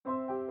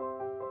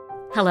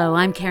Hello,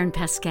 I'm Karen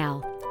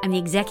Pascal. I'm the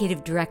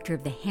Executive Director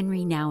of the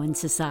Henri Nouwen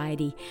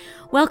Society.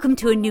 Welcome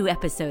to a new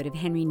episode of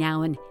Henri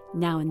Nouwen,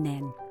 Now and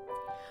Then.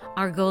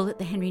 Our goal at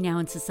the Henri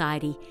Nouwen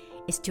Society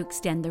is to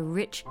extend the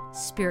rich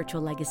spiritual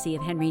legacy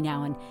of Henri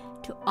Nouwen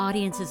to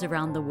audiences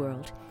around the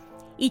world.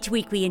 Each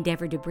week we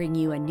endeavor to bring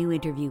you a new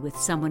interview with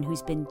someone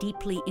who's been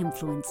deeply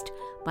influenced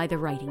by the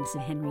writings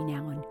of Henri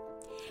Nouwen.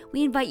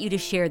 We invite you to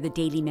share the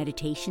daily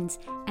meditations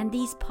and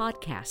these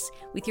podcasts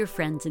with your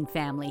friends and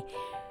family.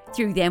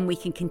 Through them, we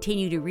can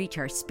continue to reach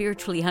our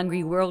spiritually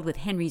hungry world with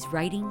Henri's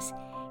writings,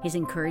 his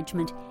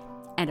encouragement,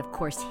 and of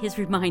course, his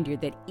reminder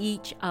that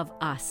each of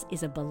us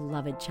is a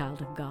beloved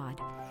child of God.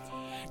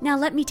 Now,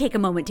 let me take a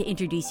moment to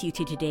introduce you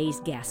to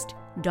today's guest,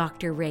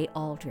 Dr. Ray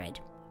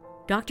Aldred.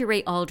 Dr.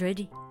 Ray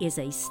Aldred is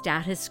a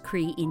Status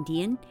Cree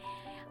Indian.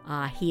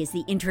 He is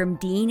the interim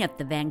dean at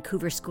the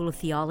Vancouver School of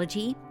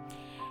Theology.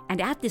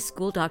 And at this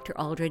school, Dr.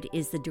 Aldred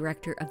is the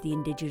director of the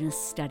Indigenous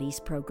Studies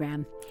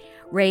program.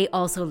 Ray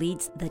also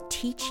leads the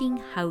Teaching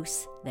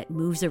House That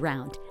Moves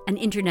Around, an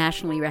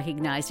internationally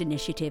recognized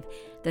initiative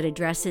that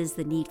addresses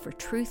the need for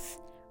truth,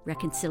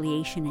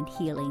 reconciliation, and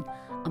healing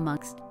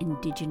amongst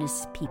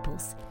Indigenous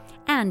peoples,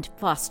 and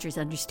fosters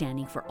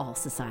understanding for all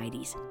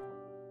societies.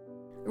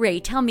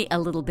 Ray, tell me a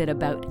little bit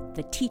about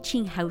the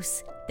Teaching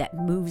House That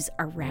Moves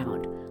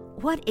Around.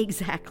 What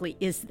exactly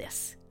is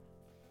this?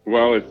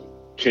 Well, it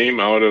came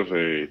out of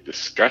a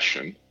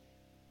discussion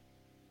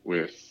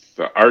with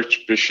the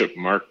Archbishop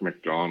Mark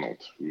MacDonald,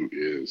 who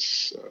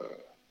is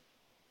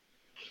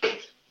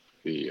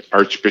the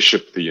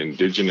Archbishop of the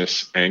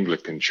Indigenous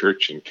Anglican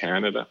Church in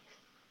Canada.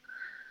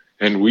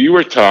 And we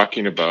were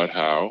talking about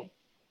how,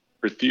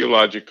 for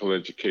theological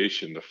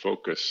education, the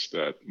focus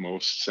that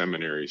most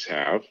seminaries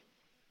have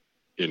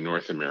in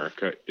North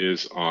America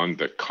is on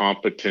the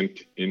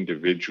competent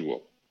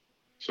individual.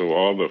 So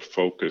all the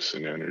focus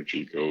and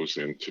energy goes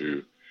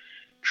into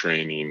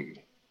training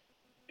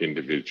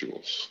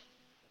individuals.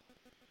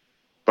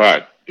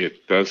 But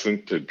it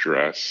doesn't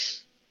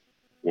address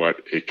what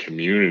a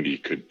community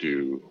could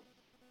do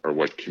or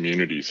what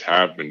communities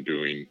have been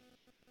doing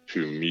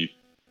to meet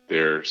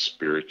their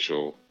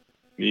spiritual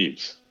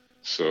needs.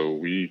 So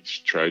we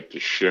tried to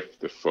shift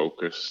the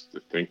focus to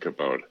think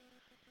about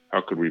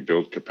how could we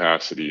build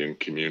capacity in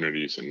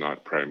communities and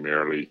not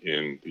primarily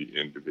in the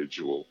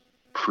individual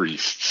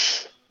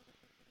priests.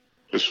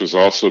 This was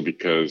also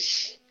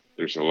because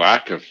there's a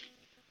lack of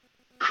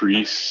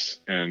priests,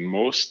 and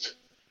most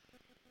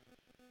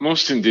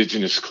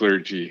Indigenous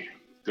clergy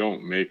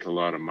don't make a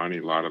lot of money.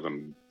 A lot of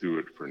them do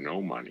it for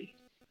no money.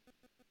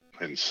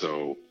 And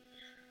so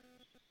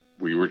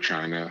we were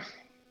trying to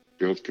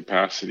build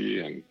capacity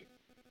and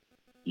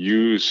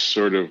use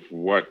sort of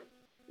what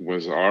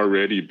was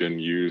already been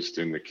used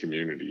in the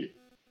community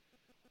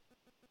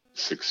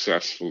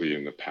successfully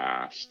in the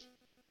past.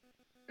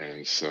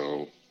 And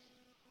so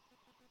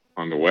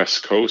on the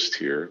West Coast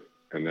here,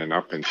 and then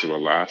up into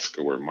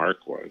Alaska where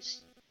Mark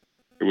was,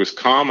 it was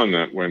common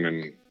that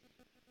when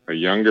a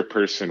younger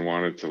person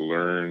wanted to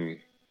learn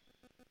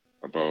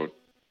about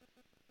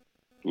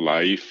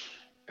life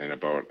and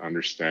about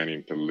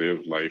understanding to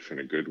live life in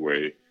a good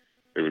way,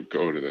 they would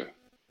go to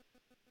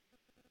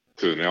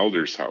an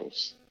elder's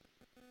house.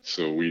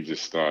 So we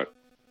just thought,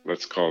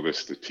 let's call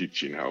this the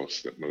Teaching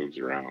House That Moves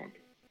Around.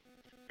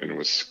 And it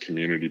was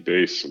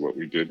community-based. So what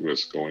we did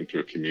was go into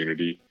a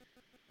community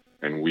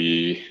and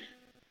we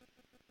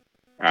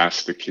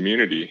asked the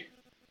community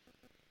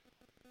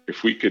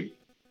if we could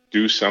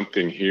do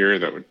something here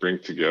that would bring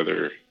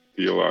together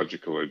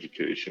theological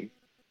education,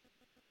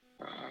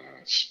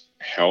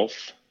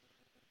 health,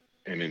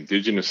 and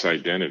Indigenous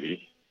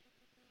identity,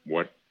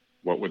 what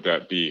would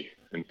that be?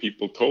 And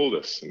people told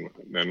us, and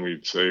then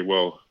we'd say,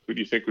 well, who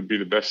do you think would be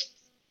the best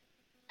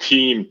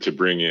team to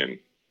bring in?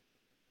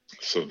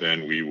 So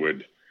then we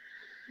would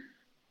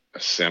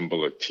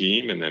assemble a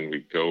team, and then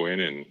we'd go in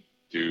and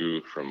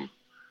do from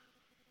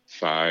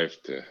 3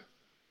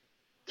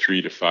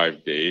 to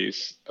 5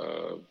 days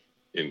of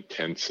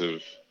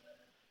intensive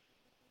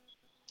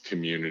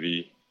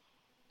community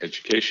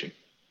education.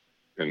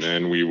 And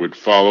then we would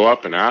follow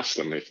up and ask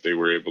them if they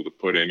were able to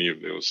put any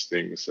of those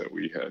things that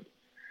we had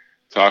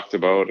talked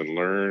about and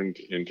learned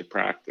into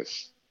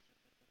practice.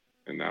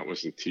 And that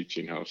was the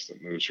Teaching House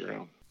That Moves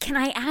Around. Can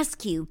I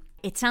ask you,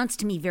 it sounds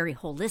to me very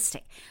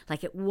holistic,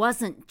 like it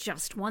wasn't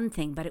just one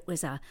thing, but it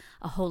was a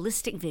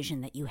holistic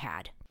vision that you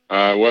had.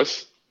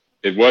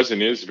 It was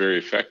and is very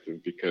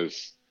effective,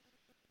 because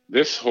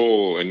this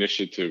whole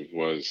initiative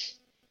was,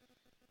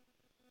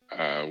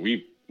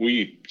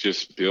 we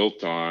just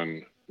built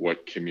on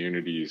what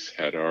communities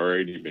had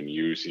already been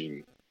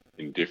using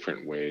in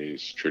different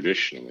ways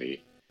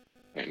traditionally.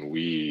 And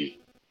we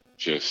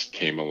just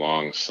came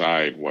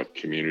alongside what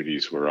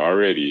communities were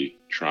already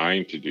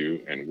trying to do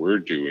and were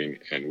doing,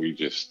 and we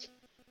just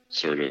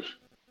sort of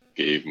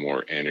gave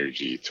more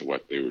energy to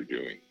what they were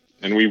doing.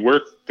 And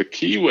the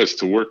key was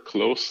to work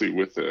closely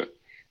with the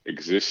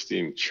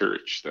existing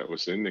church that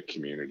was in the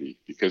community,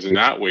 because in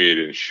that way it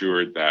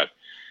ensured that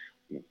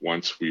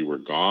once we were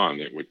gone,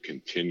 it would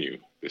continue.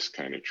 this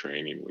kind of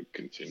training would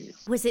continue.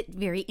 Was it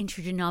very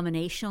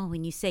interdenominational?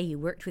 When you say you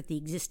worked with the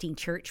existing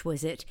church,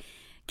 was it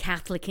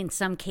Catholic in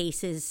some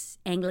cases,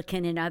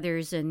 Anglican in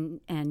others, and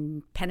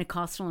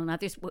Pentecostal in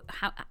others?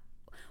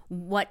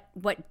 What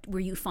were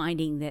you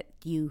finding that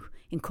you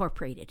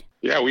incorporated?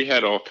 Yeah, we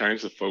had all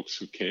kinds of folks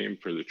who came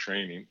for the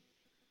training.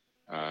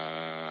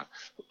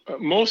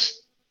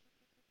 Most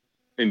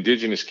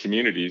Indigenous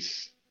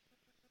communities,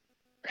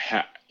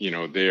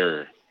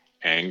 they're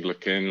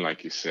Anglican,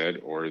 like you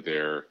said, or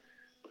they're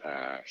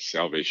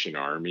Salvation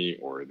Army,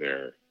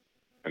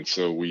 and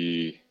so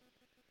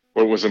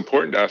what was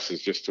important to us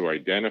is just to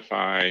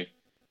identify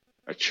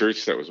a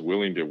church that was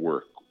willing to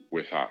work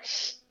with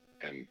us,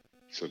 and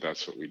so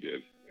that's what we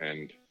did.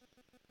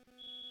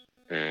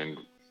 And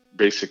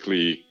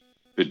basically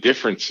the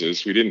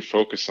differences, we didn't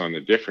focus on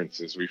the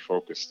differences, we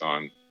focused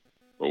on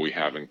what we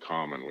have in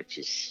common, which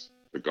is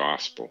the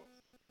gospel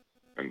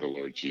and the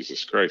Lord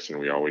Jesus Christ. And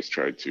we always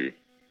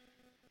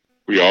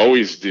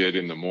did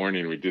in the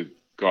morning, we did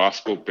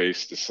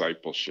gospel-based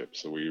discipleship.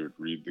 So we would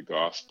read the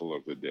gospel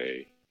of the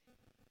day,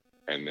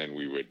 and then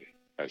we would,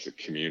 as a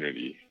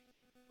community,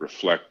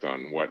 reflect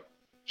on what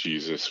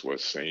Jesus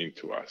was saying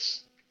to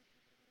us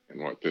and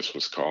what this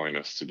was calling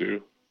us to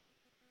do.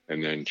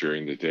 And then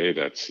during the day,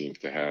 that seemed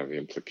to have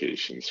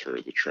implications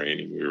for the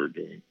training we were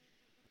doing.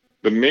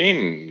 The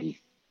main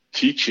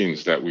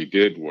teachings that we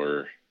did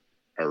were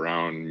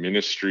around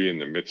ministry in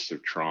the midst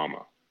of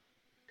trauma,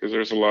 because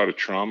there's a lot of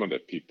trauma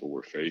that people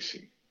were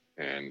facing.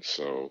 And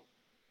so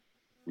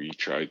we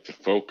tried to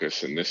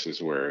focus, and this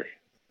is where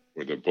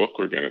with the book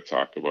we're going to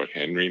talk about,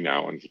 Henri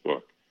Nouwen's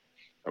book,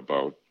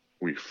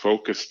 we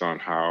focused on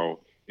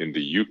how in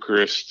the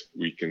Eucharist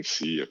we can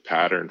see a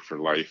pattern for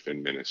life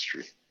and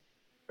ministry,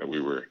 that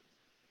we were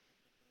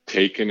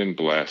taken and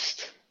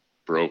blessed,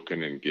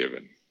 broken and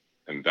given,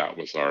 and that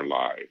was our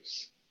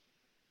lives.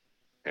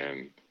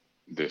 And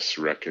this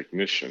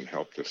recognition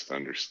helped us to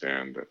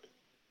understand that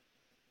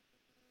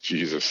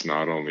Jesus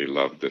not only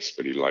loved us,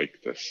 but he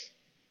liked us,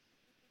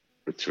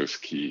 which was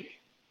key.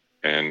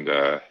 And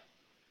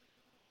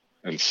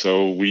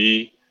so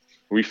we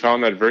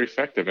found that very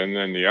effective. And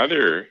then the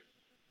other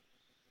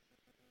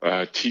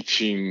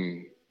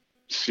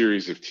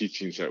series of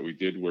teachings that we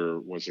did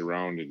was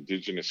around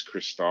Indigenous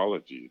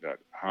Christology, that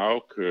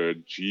how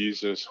could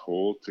Jesus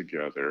hold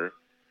together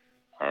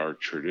our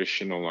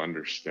traditional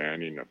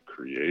understanding of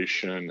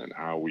creation and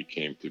how we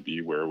came to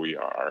be where we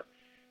are,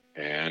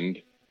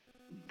 and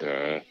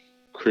the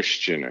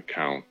Christian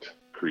account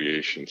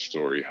creation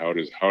story. How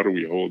do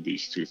we hold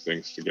these two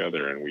things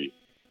together? And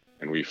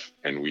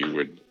we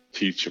would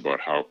teach about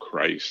how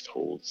Christ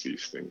holds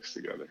these things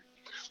together,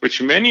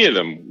 which many of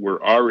them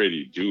were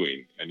already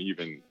doing, and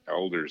even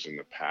elders in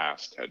the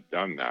past had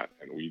done that,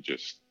 and we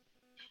just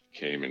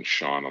came and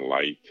shone a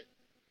light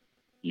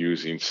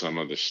using some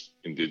of the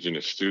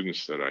Indigenous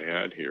students that I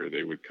had here.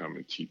 They would come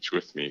and teach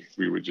with me.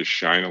 We would just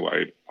shine a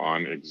light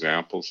on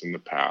examples in the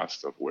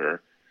past of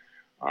where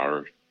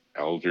our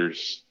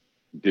elders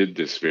did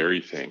this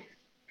very thing,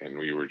 and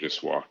we were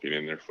just walking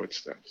in their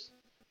footsteps,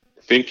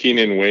 thinking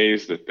in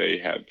ways that they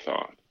had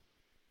thought,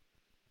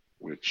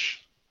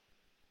 which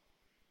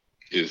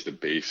is the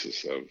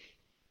basis of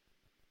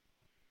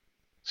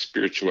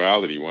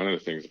spirituality. One of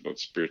the things about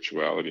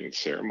spirituality and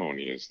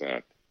ceremony is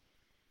that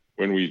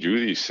when we do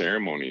these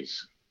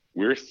ceremonies,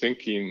 we're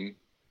thinking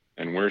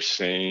and we're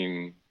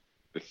saying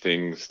the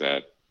things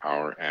that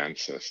our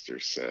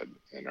ancestors said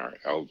and our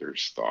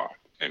elders thought,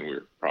 and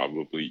we're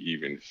probably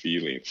even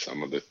feeling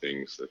some of the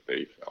things that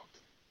they felt.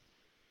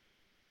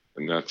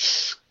 And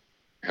that's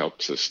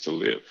helps us to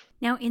live.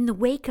 Now, in the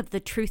wake of the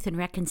Truth and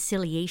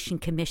Reconciliation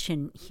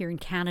Commission here in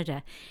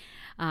Canada,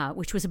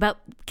 which was about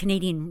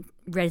Canadian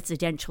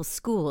residential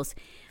schools,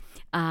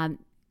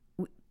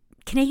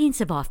 Canadians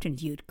have often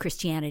viewed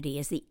Christianity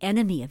as the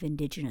enemy of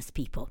Indigenous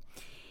people.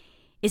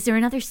 Is there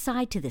another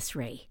side to this,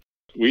 Ray?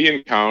 We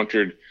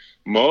encountered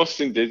most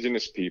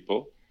Indigenous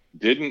people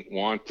didn't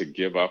want to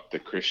give up the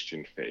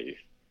Christian faith.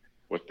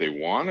 What they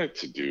wanted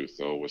to do,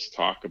 though, was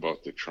talk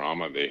about the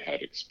trauma they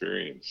had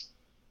experienced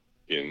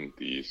in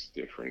these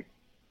different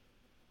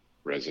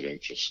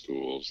residential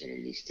schools and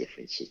in these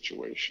different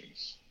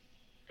situations.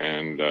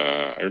 And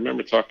I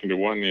remember talking to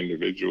one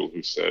individual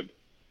who said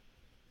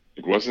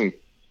it wasn't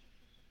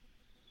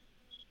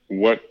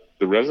what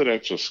the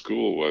residential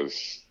school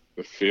was,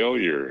 the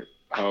failure,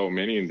 how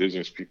many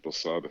Indigenous people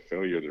saw the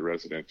failure of the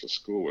residential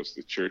school was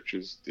the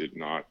churches did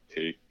not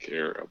take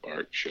care of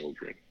our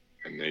children,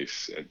 and they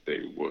said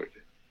they would.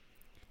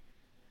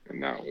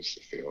 And that was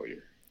the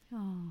failure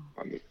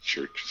on the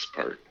church's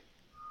part.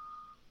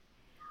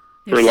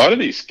 For a lot of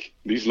these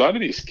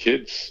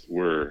kids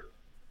were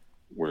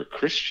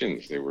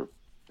Christians. They were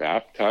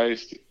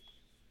baptized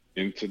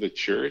into the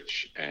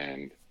church,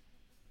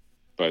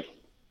 but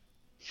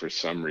for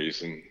some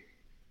reason,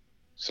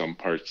 some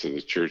parts of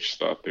the church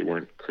thought they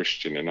weren't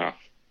Christian enough,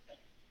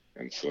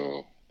 and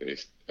so they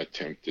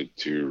attempted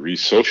to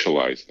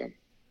re-socialize them.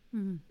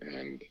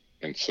 Mm-hmm.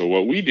 And so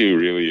what we do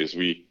really is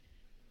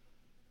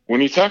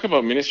When you talk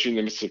about ministry in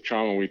the midst of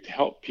trauma, we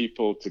help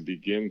people to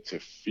begin to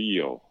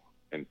feel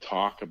and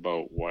talk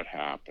about what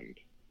happened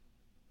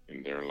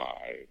in their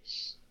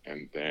lives,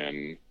 and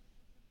then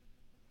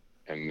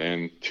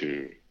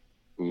to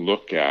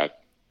look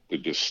at the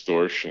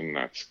distortion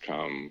that's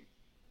come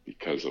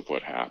because of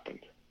what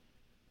happened.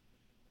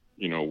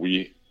 You know,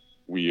 we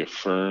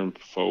affirm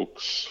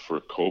folks for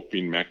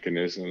coping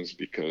mechanisms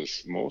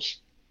because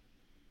most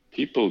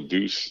people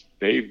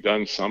they've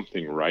done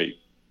something right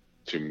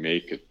to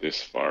make it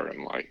this far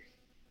in life.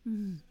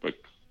 But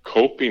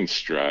coping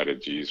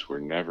strategies were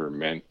never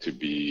meant to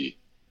be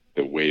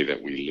the way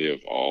that we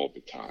live all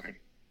the time.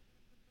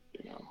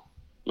 You know,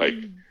 like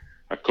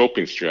a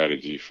coping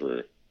strategy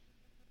for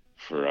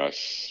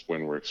us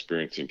when we're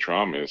experiencing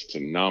trauma is to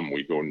numb.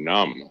 We go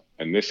numb,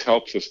 and this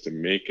helps us to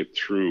make it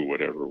through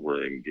whatever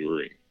we're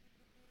enduring.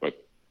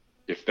 But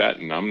if that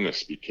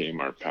numbness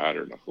became our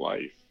pattern of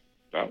life,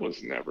 that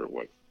was never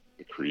what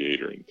the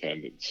Creator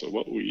intended. So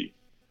what we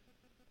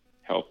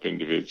help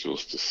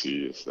individuals to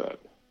see is that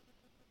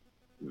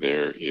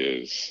there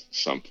is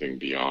something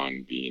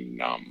beyond being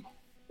numb,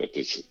 that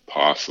it's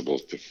possible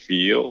to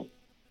feel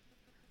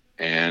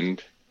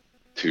and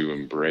to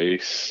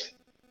embrace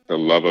the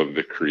love of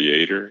the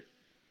Creator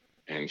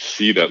and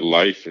see that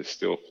life is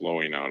still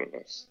flowing out of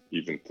us,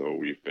 even though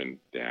we've been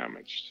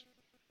damaged.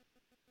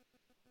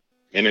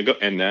 And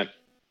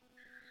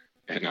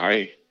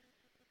I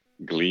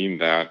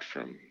gleaned that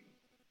from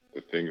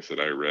the things that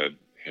I read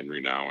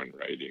Henri Nouwen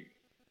writing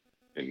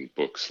in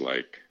books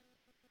like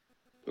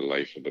The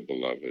Life of the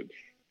Beloved,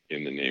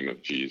 In the Name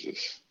of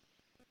Jesus.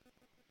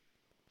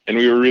 And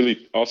we were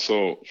really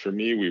also, for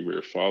me, we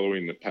were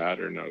following the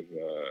pattern of,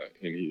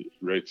 and he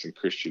writes in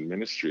Christian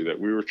Ministry, that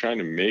we were trying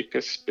to make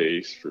a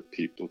space for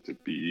people to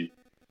be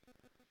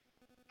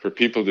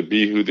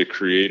who the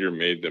Creator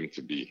made them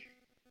to be.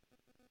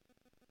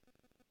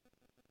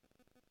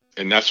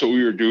 And that's what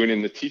we were doing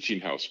in the teaching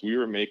house. We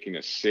were making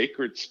a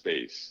sacred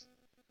space,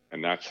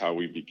 and that's how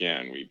we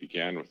began. We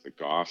began with the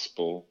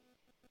gospel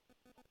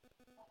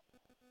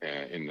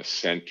in the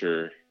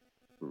center,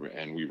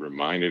 and we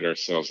reminded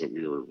ourselves that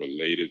we were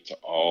related to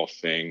all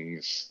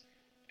things.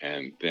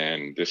 And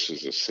then this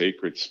is a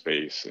sacred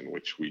space in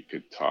which we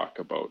could talk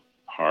about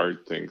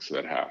hard things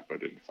that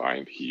happened and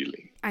find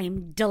healing. I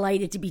am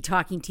delighted to be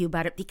talking to you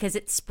about it because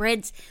it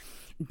spreads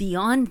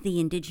beyond the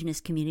Indigenous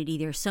community.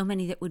 There are so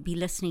many that would be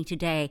listening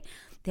today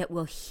that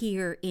will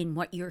hear in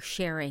what you're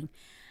sharing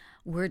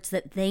words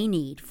that they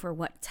need for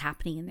what's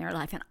happening in their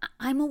life. And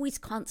I'm always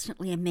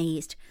constantly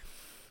amazed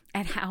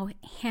at how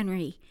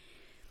Henri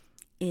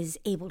is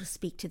able to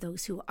speak to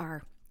those who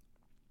are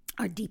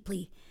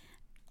deeply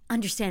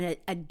understand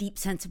a deep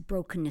sense of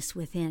brokenness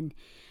within.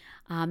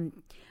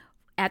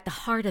 At the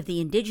heart of the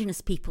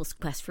Indigenous people's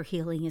quest for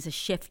healing is a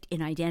shift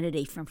in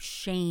identity from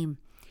shame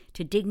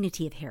to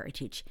dignity of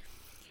heritage.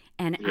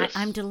 And yes.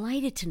 I'm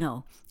delighted to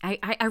know,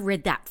 I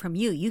read that from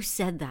you. You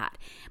said that.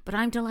 But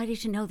I'm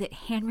delighted to know that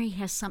Henri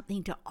has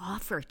something to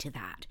offer to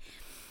that.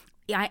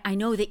 I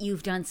know that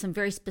you've done some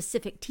very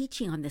specific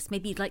teaching on this.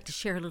 Maybe you'd like to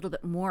share a little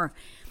bit more,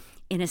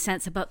 in a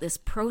sense, about this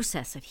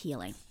process of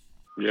healing.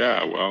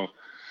 Yeah, well,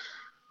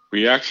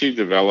 we actually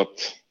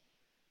developed,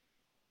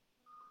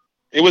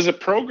 it was a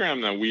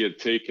program that we had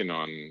taken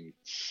on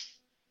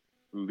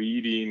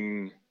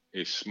leading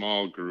a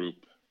small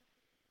group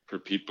for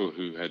people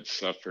who had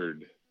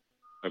suffered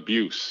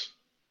abuse.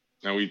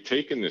 Now, we'd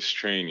taken this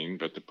training,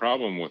 but the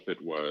problem with it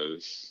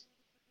was,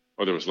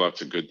 there was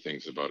lots of good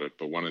things about it,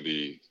 but one of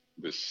the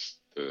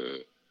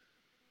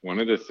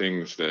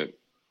things that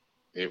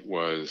it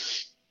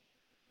was,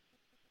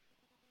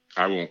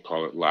 I won't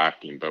call it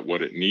lacking, but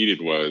what it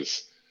needed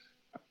was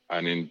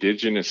an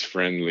Indigenous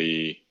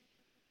friendly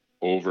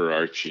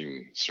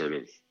overarching sort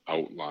of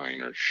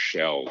outline or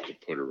shell to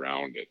put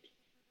around it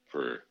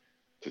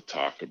to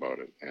talk about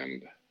it.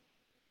 And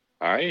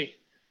I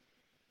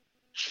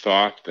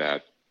thought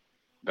that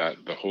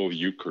the whole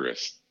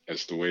Eucharist,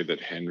 as the way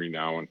that Henri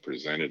Nouwen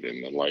presented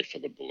in The Life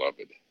of the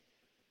Beloved,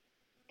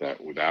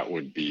 that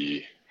would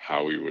be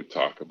how we would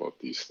talk about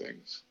these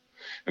things.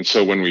 And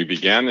so when we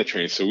began the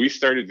training, so we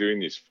started doing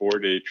these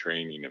 4-day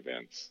training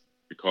events.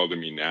 We called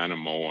them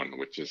Inanamoan,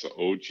 which is an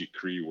Oji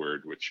Cree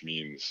word, which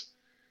means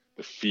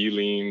the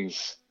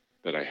feelings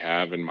that I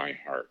have in my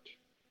heart.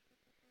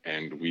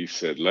 And we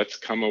said, let's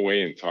come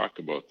away and talk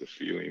about the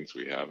feelings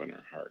we have in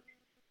our heart.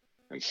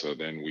 And so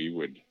then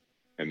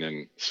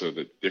so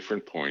the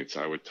different points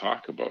I would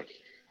talk about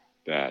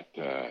that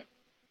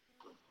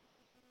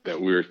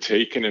we were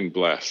taken and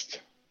blessed.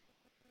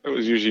 That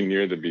was usually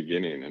near the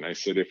beginning. And I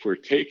said, if we're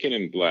taken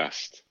and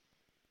blessed,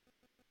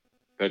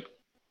 that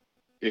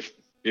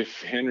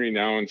if Henri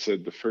Nouwen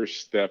said the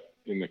first step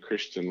in the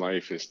Christian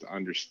life is to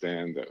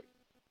understand that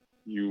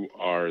you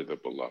are the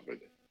beloved.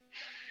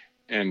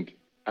 And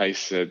I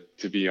said,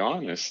 to be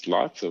honest,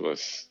 lots of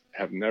us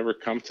have never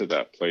come to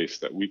that place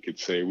that we could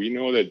say, we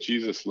know that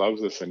Jesus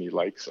loves us and he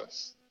likes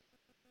us.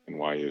 And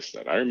why is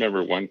that? I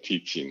remember one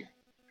teaching,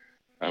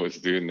 I was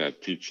doing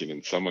that teaching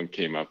and someone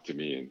came up to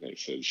me and they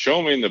said,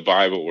 show me in the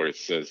Bible where it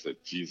says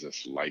that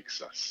Jesus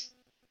likes us.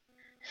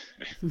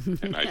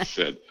 And I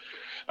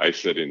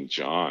said in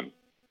John,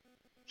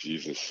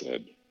 Jesus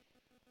said,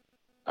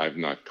 I've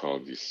not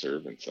called you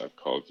servants, I've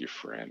called you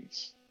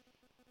friends.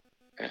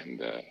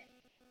 And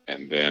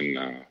and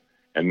then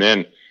and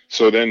then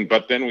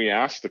but then we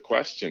ask the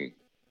question,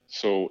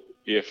 so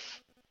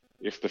if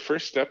the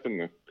first step in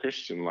the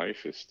Christian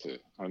life is to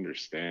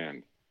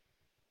understand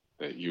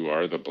that you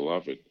are the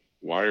beloved,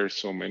 why are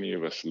so many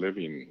of us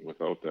living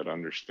without that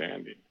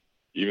understanding,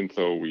 even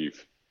though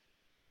we've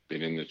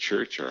been in the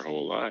church our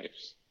whole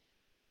lives?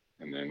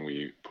 And then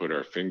we put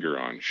our finger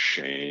on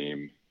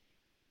shame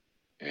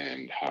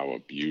and how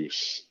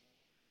abuse,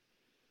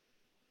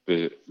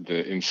 the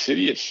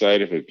insidious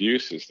side of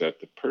abuse is that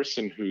the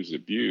person who's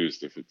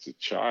abused, if it's a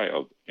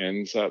child,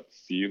 ends up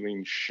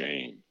feeling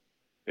shame.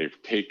 They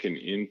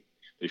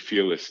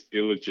feel this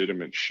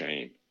illegitimate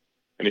shame.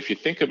 And if you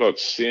think about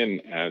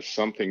sin as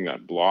something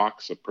that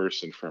blocks a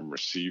person from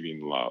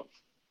receiving love,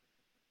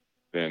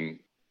 then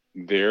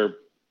they're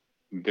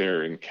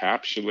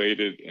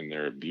encapsulated in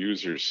their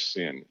abuser's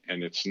sin.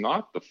 And it's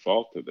not the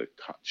fault of the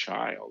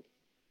child,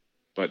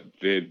 but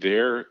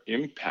they're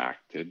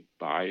impacted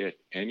by it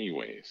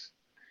anyways.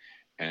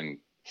 And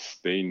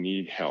they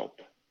need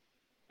help.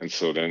 And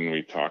so then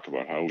we talk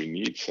about how we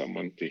need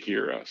someone to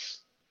hear us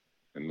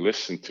and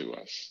listen to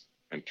us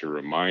and to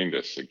remind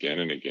us again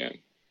and again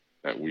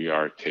that we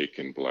are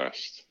taken,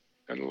 blessed,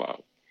 and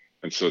loved.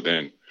 And so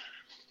then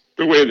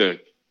the way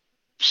that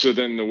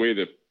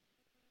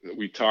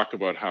we talk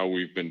about how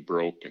we've been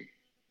broken,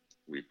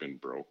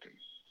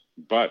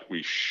 but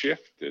we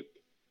shift it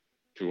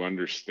to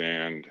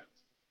understand.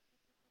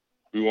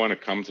 We want to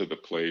come to the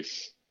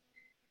place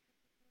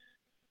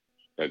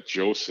that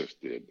Joseph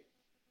did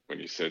when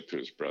he said to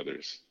his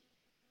brothers,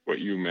 what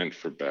you meant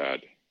for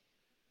bad,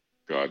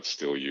 God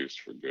still used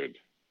for good.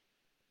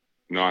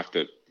 Not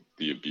that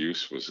the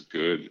abuse was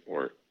good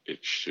or it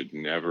should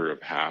never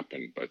have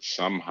happened, but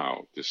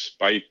somehow,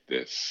 despite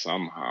this,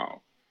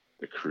 somehow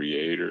the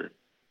Creator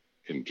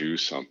can do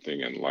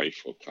something and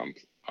life will come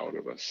out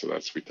of us. So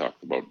we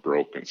talked about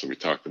broken. So we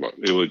talked about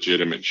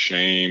illegitimate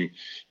shame,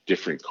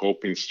 different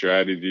coping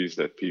strategies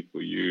that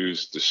people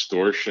use,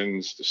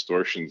 distortions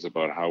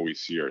about how we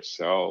see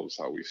ourselves,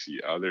 how we see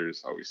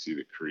others, how we see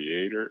the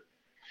Creator.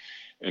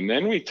 And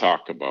then we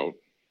talk about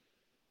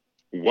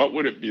what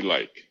would it be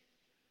like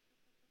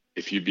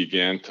if you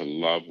began to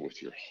love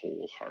with your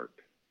whole heart?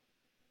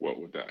 What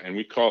would that? And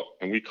we call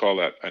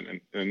that,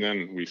 and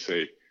then we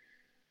say,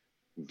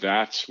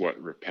 that's what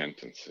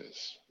repentance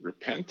is.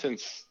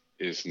 Repentance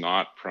is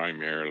not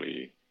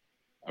primarily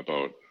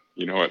about,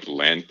 at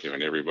Lent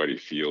when everybody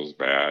feels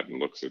bad and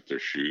looks at their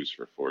shoes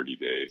for 40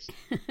 days.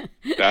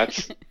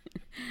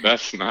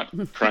 That's not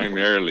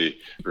primarily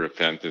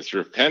repentance.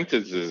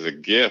 Repentance is a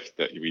gift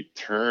that we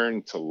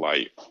turn to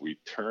life. We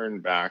turn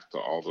back to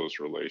all those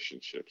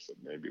relationships that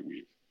maybe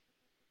we've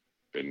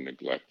been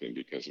neglecting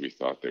because we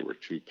thought they were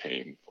too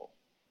painful.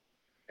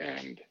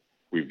 And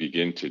we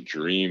begin to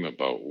dream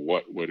about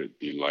what would it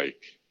be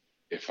like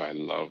if I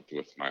loved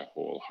with my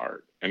whole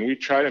heart. And we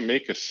try to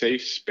make a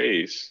safe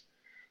space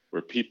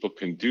where people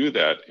can do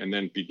that and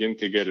then begin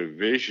to get a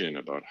vision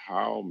about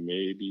how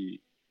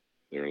maybe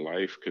their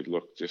life could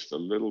look just a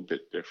little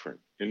bit different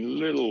in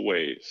little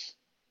ways.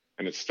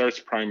 And it starts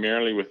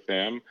primarily with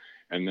them.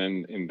 And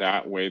then in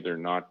that way, they're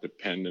not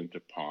dependent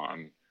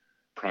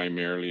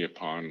primarily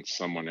upon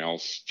someone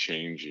else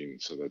changing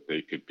so that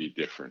they could be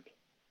different.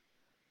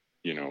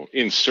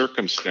 In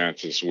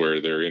circumstances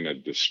where they're in a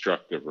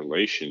destructive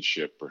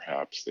relationship,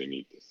 perhaps they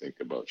need to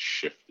think about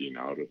shifting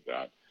out of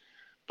that.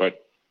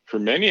 But for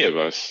many of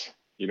us,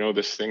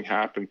 this thing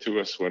happened to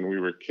us when we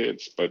were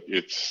kids, but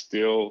it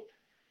still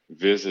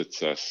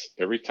visits us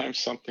every time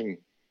something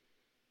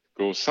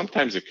goes.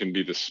 Sometimes it can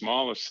be the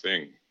smallest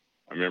thing.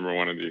 I remember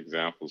one of the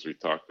examples we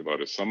talked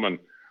about is someone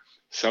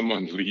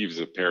leaves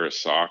a pair of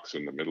socks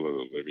in the middle of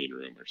the living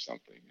room or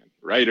something. And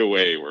right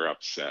away, we're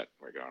upset.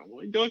 We're going,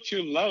 well, don't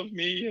you love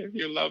me? If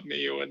you love me,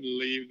 you wouldn't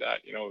leave that.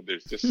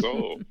 There's just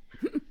so.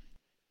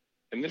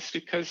 And this is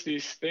because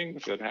these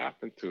things that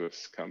happen to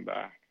us come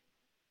back.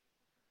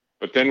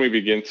 But then we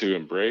begin to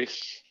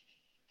embrace.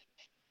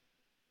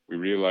 We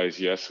realize,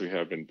 yes, we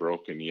have been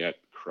broken, yet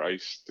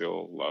Christ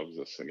still loves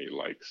us and he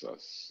likes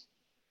us.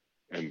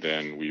 And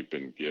then we've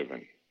been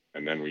given.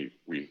 And then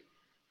we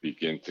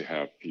begin to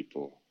have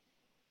people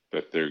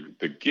that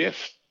the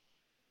gift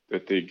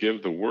that they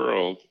give the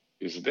world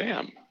is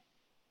them,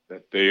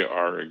 that they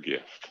are a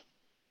gift.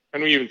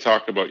 And we even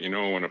talk about,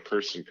 when a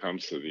person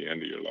comes to the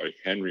end of your life,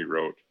 Henri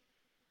wrote,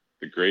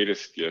 the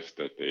greatest gift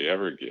that you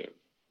ever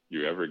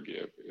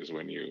give is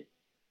when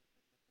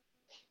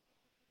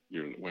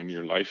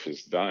your life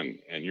is done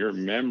and your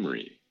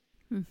memory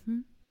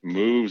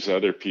moves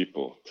other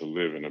people to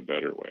live in a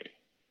better way.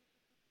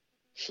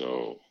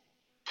 So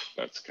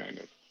that's kind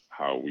of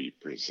how we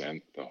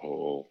present the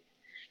whole.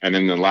 And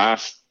in the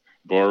last,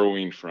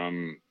 borrowing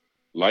from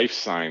life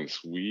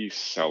science, we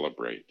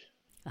celebrate.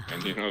 Uh-huh.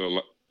 And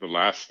the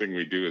last thing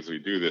we do is we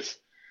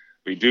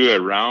do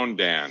a round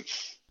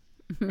dance.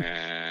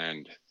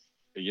 And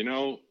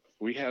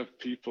we have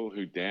people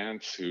who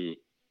dance who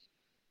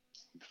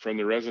from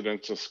the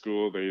residential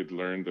school, they'd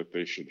learned that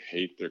they should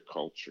hate their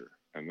culture,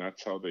 and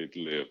that's how they'd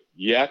live.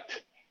 Yet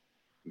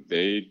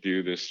they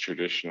do this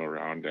traditional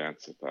round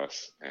dance with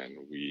us, and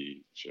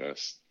we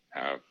just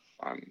have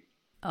fun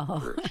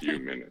for a few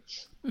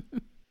minutes.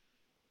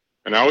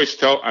 And I always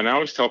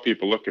tell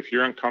people, look, if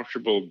you're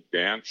uncomfortable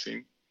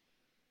dancing,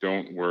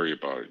 don't worry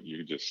about it.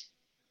 You just,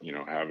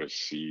 have a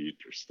seat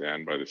or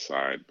stand by the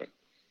side. But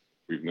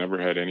we've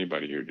never had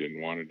anybody who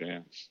didn't want to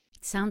dance.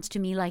 It sounds to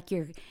me like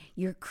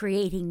you're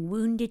creating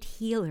wounded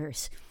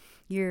healers.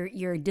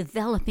 You're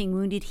developing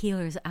wounded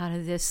healers out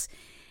of this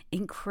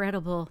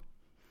incredible,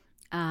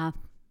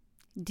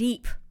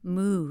 deep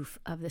move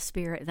of the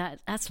Spirit.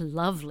 That's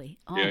lovely.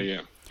 Oh,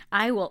 Yeah.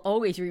 I will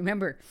always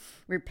remember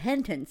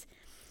repentance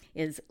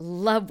is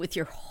love with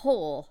your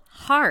whole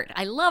heart.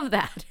 I love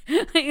that.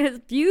 It's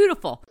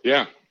beautiful.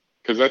 Yeah,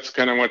 because that's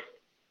kind of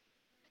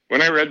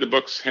when I read the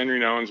books, Henri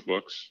Nouwen's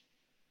books,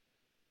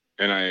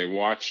 and I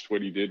watched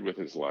what he did with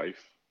his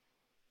life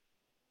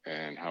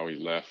and how he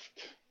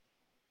left,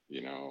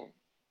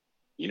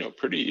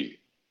 pretty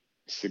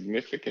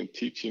significant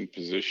teaching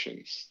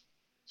positions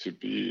to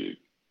be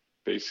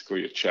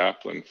basically a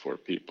chaplain for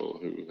people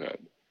who had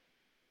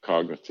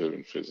cognitive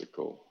and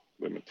physical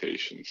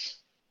limitations.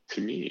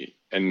 To me,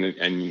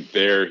 and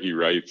there he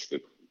writes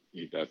that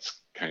he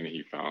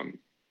found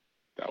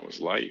that was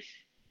life.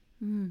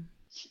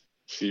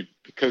 See,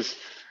 because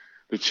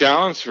the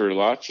challenge for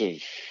lots of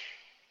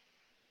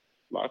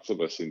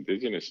us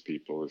Indigenous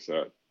people is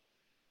that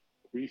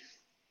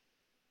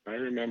I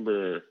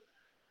remember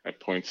at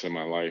points in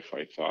my life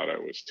I thought I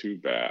was too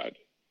bad.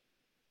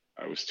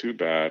 I was too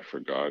bad for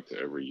God to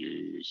ever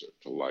use or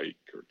to like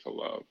or to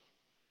love.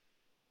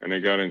 And I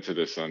got into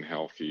this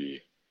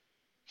unhealthy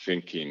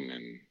thinking,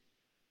 and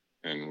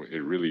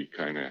it really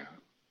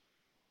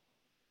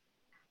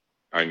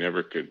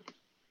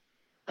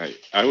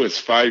I was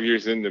 5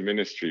 years into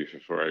ministry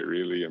before I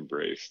really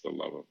embraced the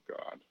love of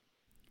God.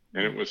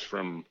 And it was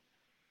from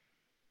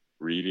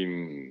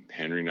reading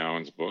Henri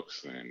Nouwen's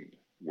books and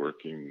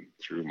working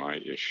through my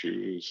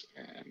issues.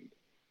 And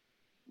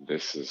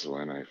this is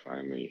when I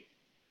finally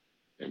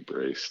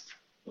embraced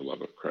the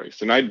love of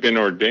Christ. And I'd been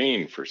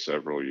ordained for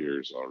several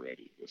years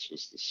already. This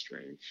was the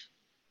strange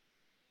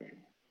thing.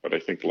 But I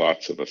think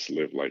lots of us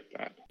live like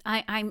that.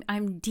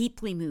 I'm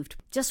deeply moved.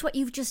 Just what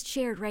you've just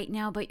shared right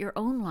now about your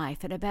own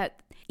life and about,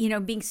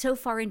 being so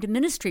far into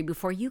ministry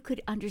before you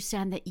could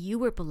understand that you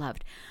were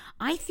beloved.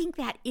 I think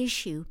that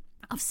issue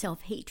of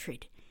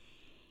self-hatred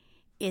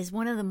is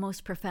one of the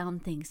most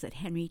profound things that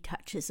Henri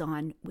touches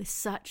on with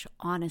such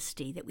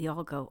honesty that we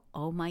all go,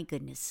 oh my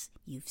goodness,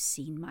 you've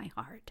seen my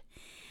heart.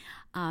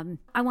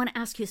 I want to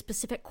ask you a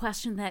specific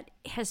question that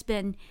has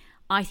been,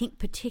 I think,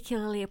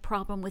 particularly a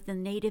problem with the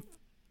Native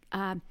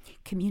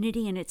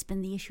community, and it's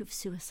been the issue of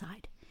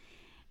suicide.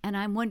 And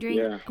I'm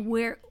wondering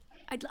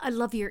I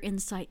love your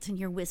insights and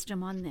your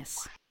wisdom on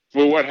this.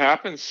 Well, what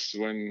happens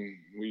when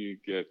we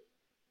get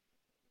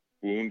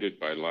wounded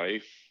by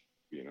life,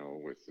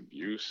 with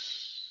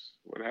abuse,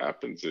 what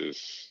happens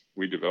is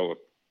we develop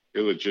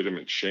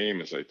illegitimate shame,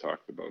 as I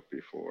talked about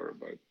before,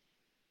 but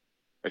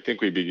I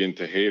think we begin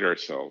to hate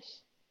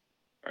ourselves.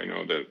 I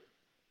know that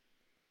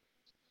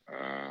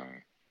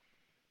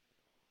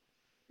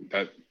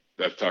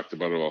I've talked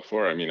about it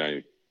before. I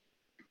mean,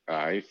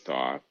 I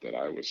thought that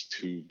I was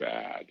too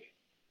bad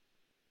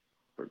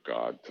for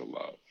God to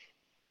love.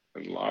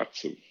 And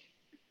lots of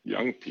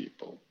young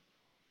people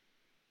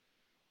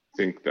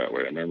think that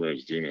way. I remember I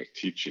was doing a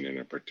teaching in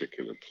a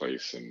particular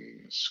place,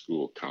 and a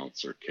school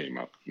counselor came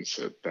up and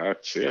said,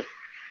 that's it.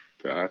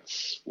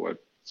 That's what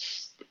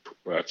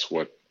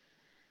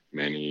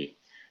many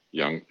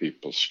young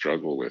people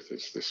struggle with,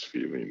 is this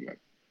feeling that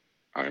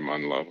I'm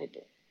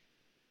unlovable.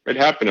 It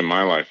happened in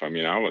my life. I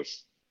mean, I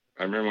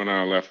remember when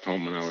I left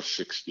home when I was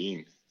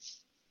 16,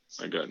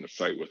 I got in a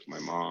fight with my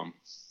mom.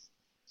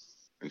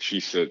 And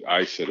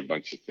I said a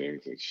bunch of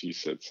things, and she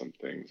said some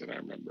things. And I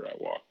remember I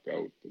walked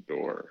out the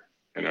door.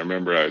 And I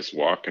remember I was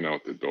walking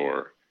out the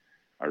door.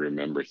 I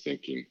remember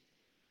thinking,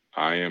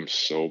 I am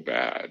so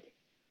bad,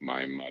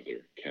 my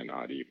mother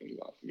cannot even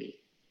love me.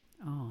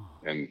 Oh.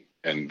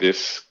 And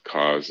this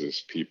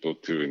causes people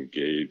to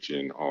engage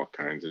in all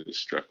kinds of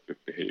destructive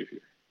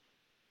behavior,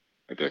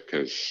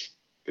 because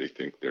they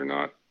think they're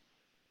not.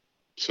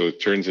 So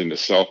it turns into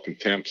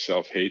self-contempt,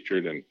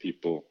 self-hatred, and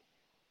people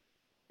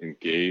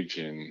engage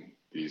in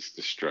these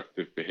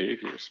destructive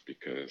behaviors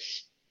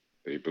because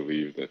they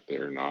believe that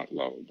they're not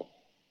lovable.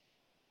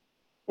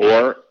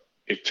 Or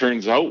it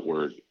turns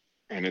outward,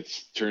 and it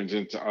turns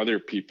into other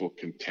people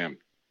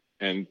contempt,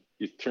 and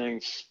it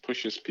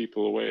pushes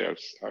people away.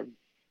 I've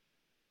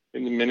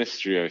in the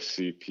ministry, I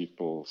see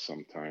people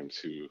sometimes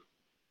who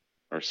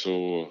are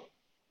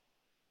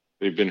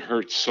they've been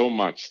hurt so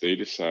much, they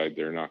decide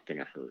they're not going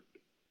to hurt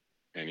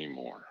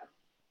anymore.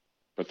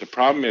 But the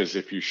problem is,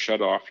 if you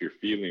shut off your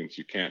feelings,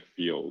 you can't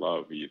feel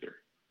love either.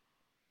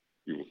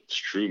 It's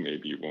true,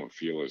 maybe you won't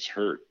feel as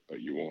hurt, but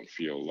you won't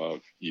feel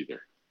love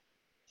either.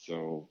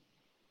 So,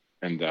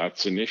 and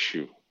that's an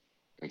issue.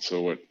 And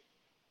so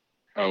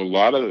a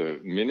lot of the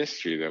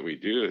ministry that we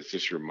do is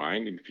just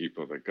reminding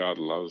people that God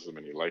loves them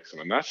and he likes them.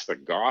 And that's the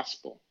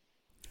gospel.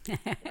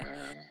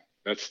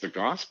 That's the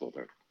gospel,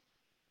 that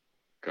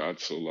God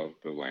so loved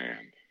the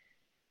land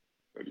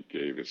that he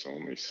gave his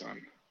only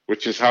son,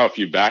 which is how, if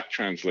you back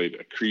translate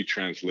a Cree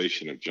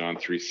translation of John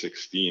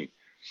 3:16,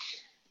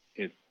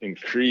 in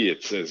Cree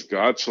it says,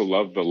 God so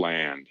loved the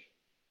land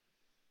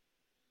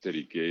that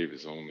he gave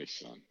his only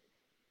son.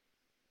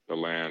 The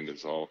land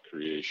is all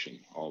creation,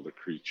 all the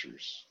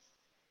creatures,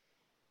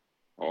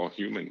 all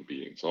human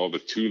beings, all the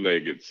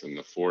two-leggeds and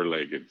the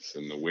four-leggeds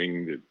and the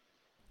winged.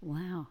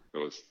 Wow.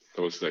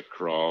 Those that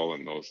crawl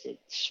and those that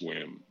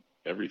swim,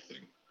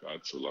 everything.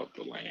 God so loved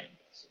the land.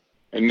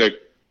 And that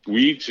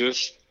we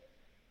just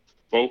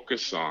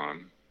focus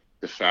on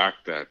the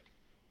fact that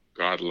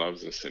God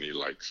loves us and he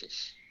likes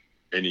us.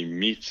 And he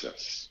meets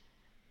us.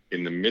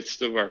 In the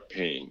midst of our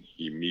pain,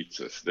 he meets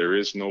us. There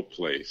is no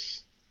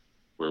place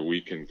where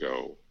we can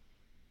go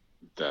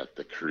that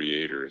the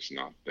Creator is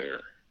not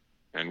there.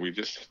 And we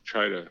just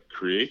try to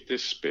create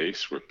this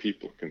space where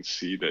people can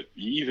see that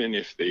even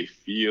if they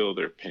feel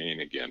their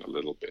pain again a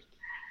little bit,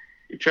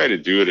 we try to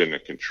do it in a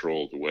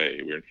controlled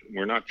way.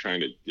 We're not trying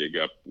to dig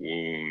up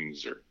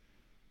wounds or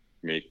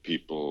make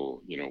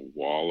people,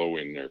 wallow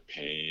in their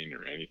pain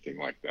or anything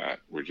like that.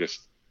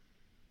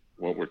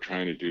 What we're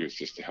trying to do is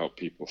just to help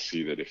people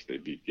see that if they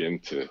begin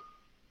to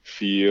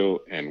feel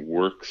and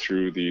work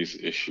through these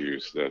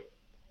issues, that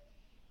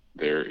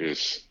there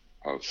is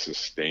a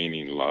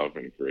sustaining love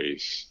and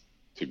grace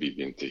to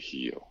begin to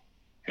heal.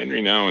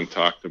 Henri Nouwen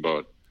talked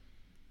about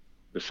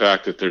the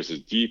fact that there's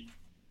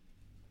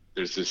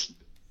this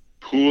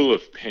pool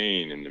of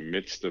pain in the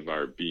midst of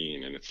our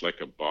being, and it's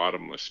like a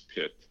bottomless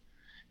pit.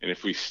 And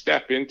if we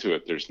step into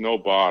it, there's no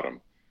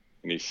bottom.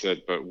 And he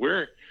said, but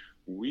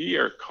we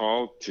are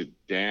called to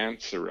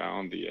dance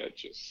around the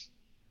edges.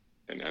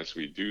 And as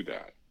we do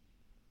that,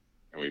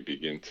 and we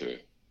begin to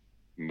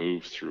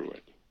move through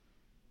it,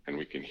 and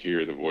we can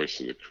hear the voice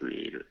of the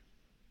Creator,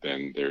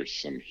 then there's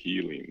some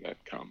healing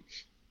that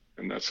comes.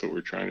 And that's what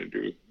we're trying to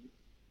do.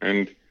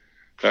 And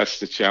that's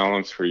the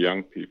challenge for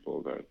young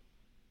people, that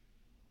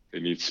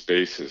they need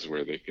spaces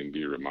where they can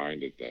be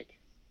reminded that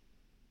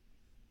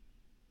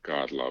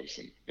God loves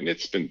them. And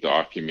it's been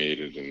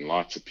documented, and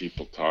lots of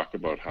people talk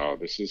about how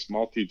this is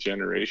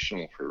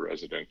multi-generational for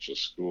residential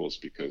schools,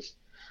 because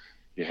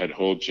you had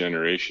whole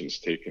generations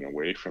taken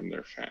away from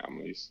their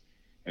families,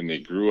 and they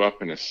grew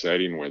up in a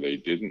setting where they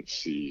didn't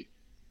see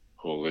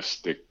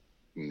holistic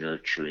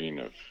nurturing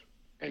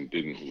and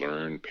didn't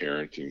learn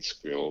parenting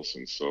skills.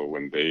 And so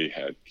when they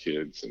had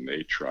kids and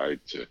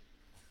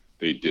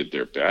they did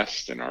their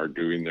best and are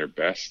doing their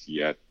best,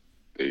 yet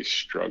they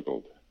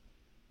struggled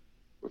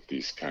with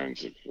these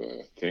kinds of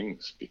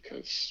things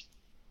because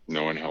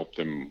no one helped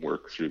them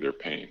work through their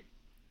pain.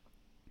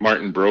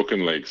 Martin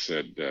Brokenleg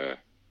said,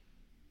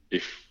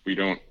 if we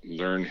don't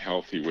learn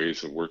healthy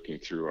ways of working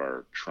through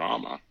our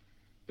trauma,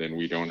 then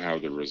we don't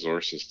have the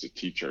resources to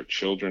teach our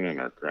children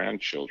and our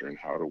grandchildren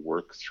how to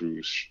work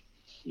through,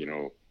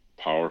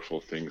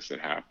 powerful things that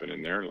happen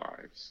in their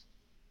lives.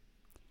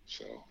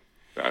 So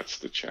that's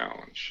the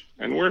challenge.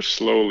 And we're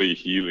slowly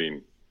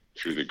healing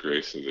through the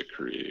grace of the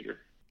Creator.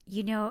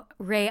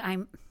 Ray,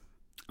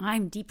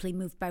 I'm deeply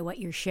moved by what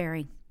you're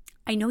sharing.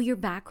 I know your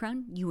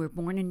background. You were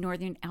born in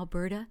northern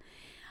Alberta.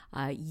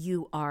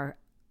 You are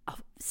a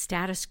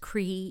status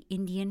Cree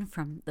Indian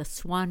from the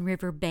Swan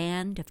River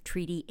Band of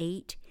Treaty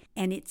 8.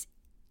 And it's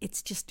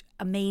just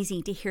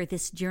amazing to hear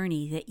this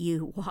journey that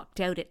you walked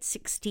out at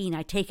 16.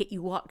 I take it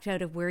you walked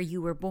out of where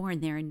you were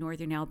born there in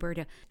northern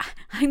Alberta.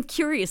 I'm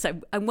curious.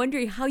 I'm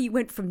wondering how you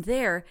went from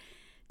there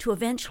to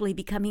eventually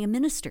becoming a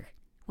minister.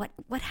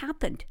 What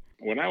happened?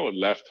 When I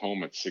left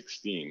home at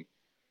 16,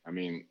 I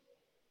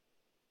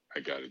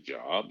got a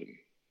job,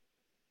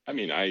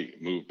 and I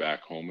moved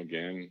back home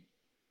again,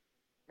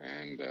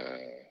 and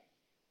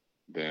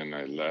then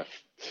I left.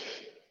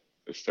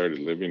 I started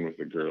living with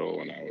a girl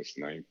when I was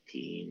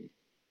 19,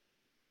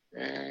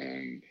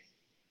 and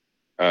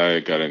I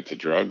got into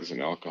drugs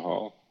and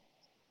alcohol.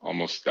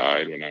 Almost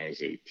died when I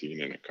was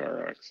 18 in a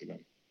car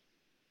accident.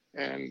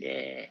 And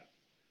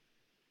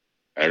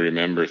I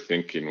remember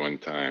thinking one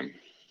time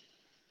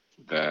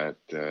that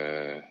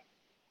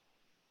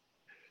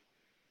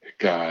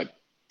God,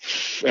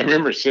 I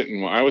remember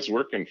I was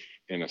working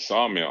in a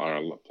sawmill or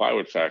a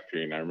plywood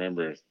factory, and I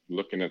remember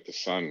looking at the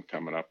sun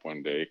coming up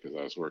one day because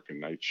I was working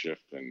night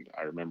shift, and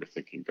I remember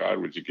thinking, God,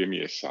 would you give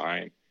me a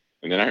sign?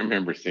 And then I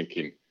remember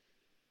thinking,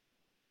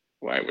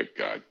 why would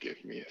God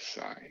give me a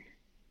sign?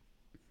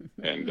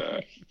 And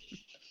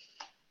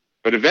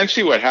but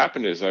eventually what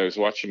happened is I was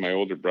watching my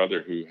older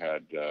brother, who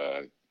had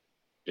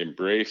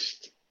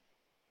embraced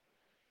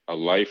a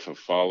life of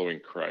following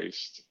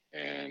Christ,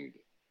 and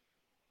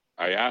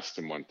I asked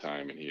him one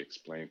time, and he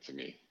explained to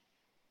me,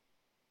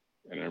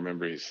 and I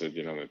remember he said,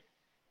 that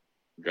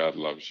God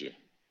loves you.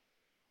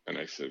 And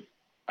I said,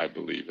 I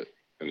believe it.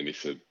 And then he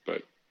said,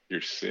 but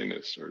your sin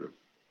is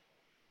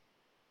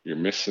you're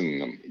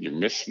missing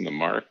the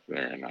mark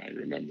there. And I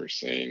remember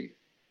saying,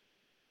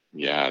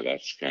 yeah,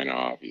 that's kind of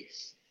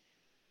obvious.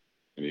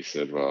 And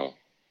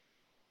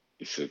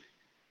he said,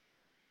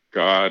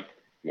 God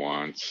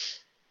wants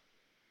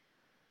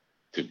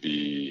to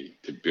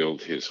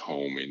build his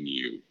home in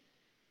you.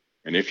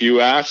 And if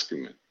you ask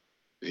him,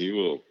 he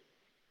will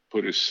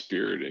put his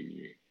spirit in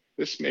you.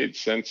 This made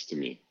sense to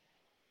me.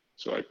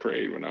 So I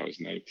prayed when I was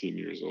 19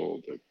 years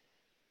old.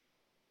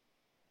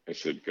 I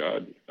said,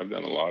 God, I've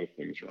done a lot of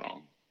things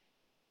wrong.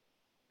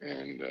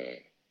 And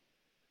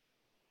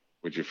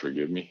would you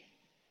forgive me?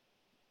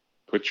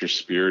 Put your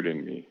spirit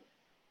in me.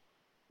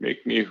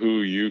 Make me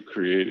who you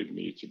created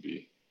me to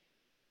be.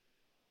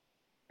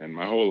 And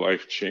my whole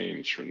life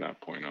changed from that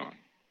point on.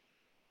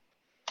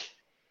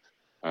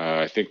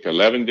 I think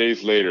 11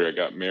 days later, I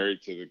got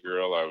married to the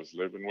girl I was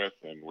living with,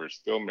 and we're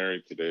still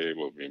married today.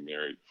 We'll be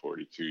married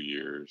 42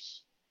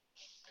 years.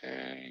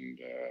 And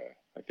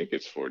I think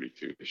it's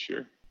 42 this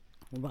year.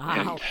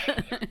 Wow.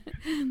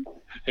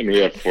 And we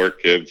have 4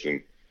 kids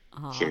and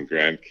some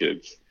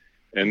grandkids.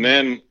 And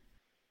then,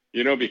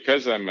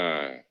 because I'm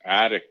an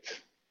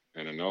addict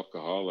and an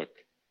alcoholic,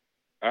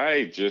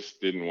 I just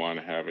didn't want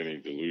to have any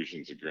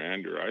delusions of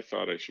grandeur. I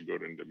thought I should go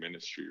into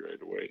ministry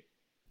right away.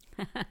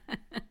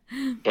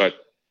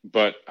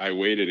 But I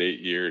waited 8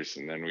 years,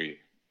 and then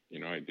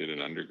I did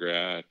an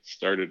undergrad,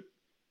 started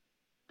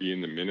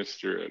being the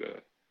minister at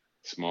a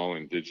small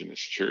Indigenous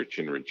church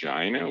in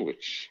Regina,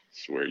 which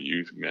is where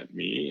you met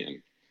me,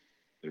 and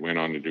I went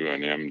on to do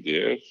an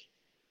MDiv.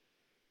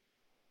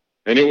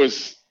 And it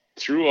was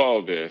through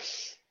all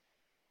this,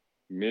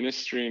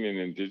 ministering in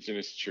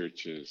Indigenous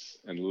churches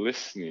and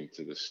listening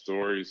to the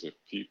stories of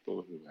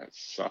people who had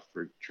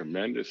suffered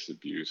tremendous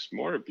abuse,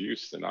 more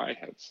abuse than I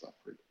had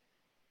suffered,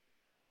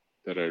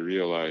 that I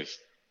realized,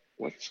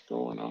 what's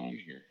going on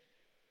here?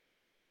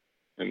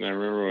 And I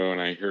remember when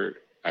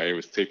I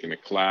was taking a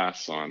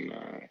class on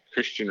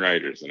Christian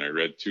writers, and I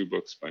read 2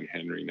 books by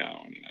Henri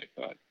Nouwen, and I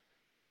thought,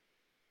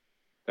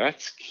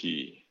 that's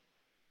key.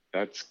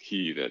 That's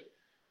key, that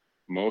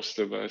most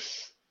of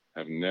us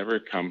have never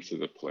come to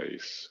the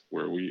place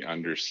where we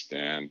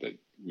understand that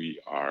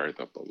we are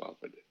the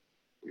beloved.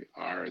 We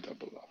are the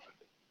beloved.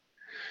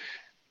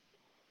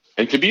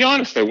 And to be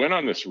honest, I went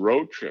on this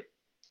road trip,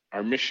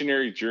 our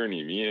missionary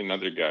journey, me and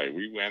another guy.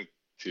 We went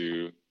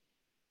to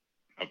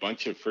a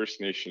bunch of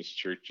First Nations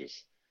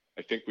churches.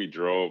 I think we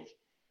drove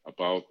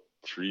about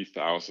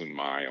 3,000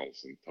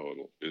 miles in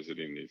total,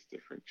 visiting these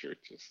different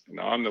churches. And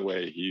on the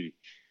way, he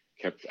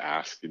kept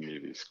asking me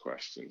these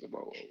questions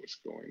about what was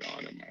going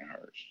on in my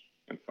heart.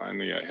 And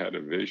finally, I had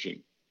a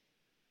vision.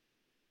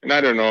 And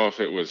I don't know if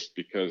it was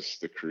because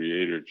the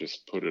Creator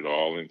just put it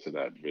all into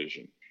that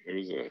vision. It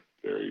was a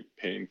very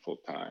painful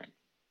time.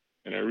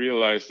 And I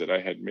realized that I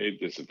had made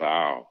this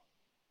vow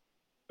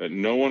that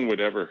no one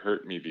would ever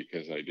hurt me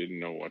because I didn't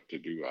know what to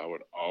do. I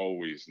would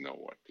always know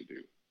what to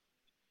do.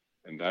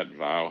 And that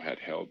vow had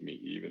held me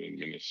even in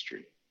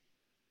ministry.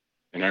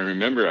 And I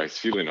remember I was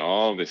feeling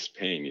all this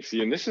pain. You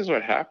see, and this is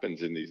what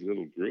happens in these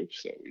little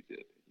groups that we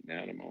did in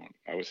Anemone.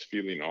 I was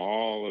feeling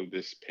all of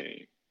this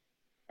pain.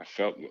 I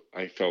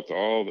felt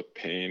all the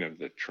pain of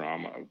the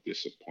trauma of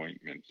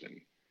disappointment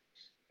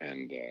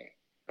and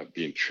of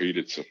being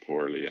treated so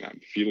poorly. And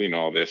I'm feeling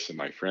all this. And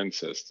my friend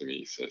says to me,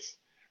 he says,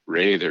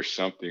 Ray, there's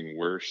something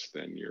worse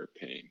than your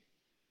pain.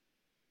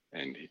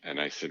 And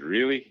I said,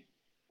 really?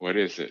 What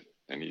is it?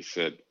 And he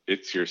said,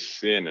 it's your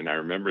sin. And I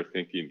remember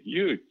thinking,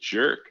 you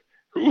jerk.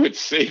 Who would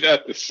say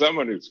that to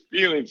someone who's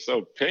feeling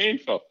so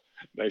painful?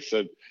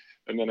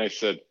 And then I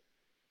said,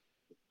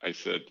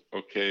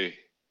 okay,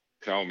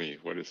 tell me,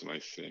 what is my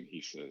sin?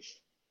 He says,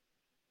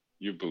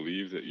 you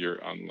believe that you're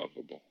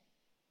unlovable.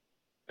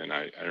 And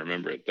I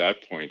remember at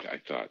that point, I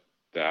thought,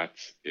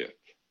 that's it.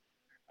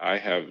 I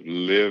have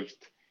lived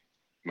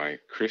my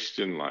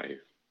Christian life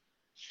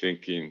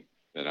thinking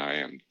that I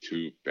am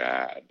too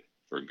bad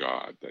for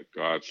God, that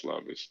God's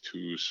love is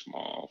too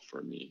small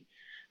for me.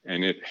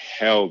 And it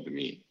held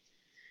me.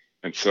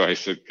 And so I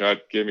said, God,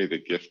 give me the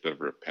gift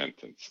of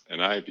repentance.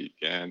 And I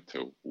began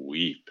to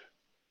weep.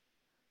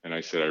 And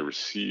I said, I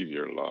receive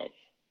your love.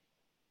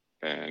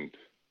 And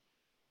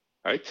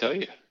I tell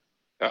you,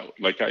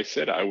 like I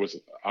said, I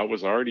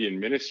was already in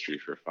ministry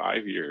for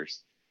 5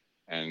 years,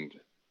 and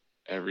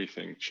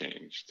everything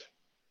changed.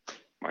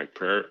 My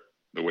prayer,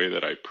 the way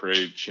that I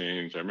prayed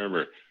changed. I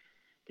remember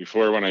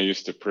before, when I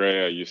used to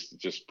pray, I used to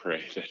just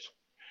pray that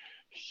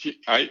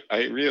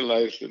I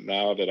realized that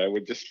now that I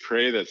would just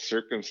pray that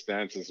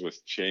circumstances was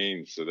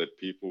changed so that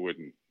people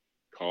wouldn't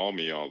call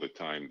me all the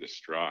time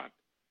distraught.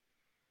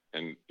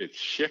 And it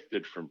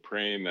shifted from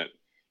praying that,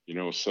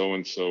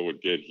 so-and-so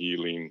would get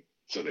healing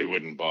so they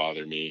wouldn't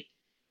bother me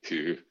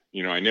to,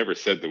 I never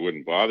said the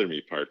wouldn't bother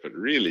me part, but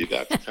really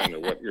that's kind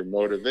of what your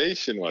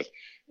motivation was.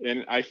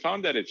 And I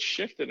found that it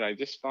shifted. I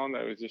just found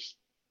I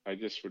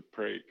just would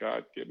pray,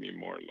 God, give me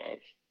more love.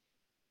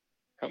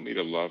 Help me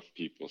to love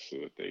people so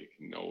that they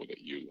know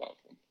that you love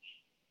them.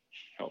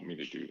 Help me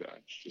to do that.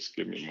 Just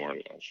give me more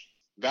love.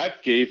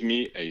 That gave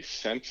me a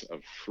sense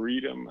of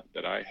freedom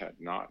that I had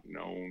not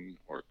known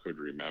or could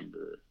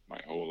remember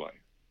my whole life.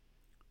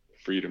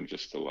 Freedom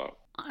just to love.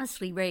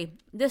 Honestly, Ray,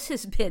 this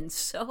has been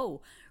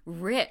so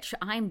rich.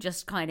 I'm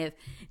just kind of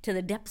to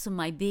the depths of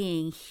my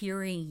being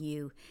hearing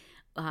you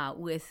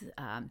with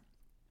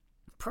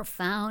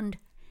profound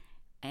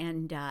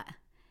and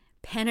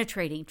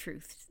penetrating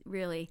truth,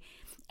 really.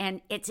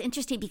 And it's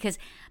interesting because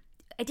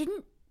I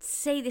didn't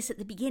say this at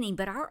the beginning,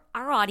 but our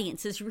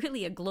audience is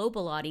really a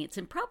global audience,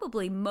 and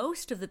probably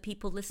most of the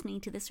people listening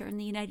to this are in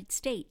the United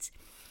States.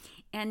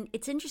 And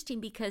it's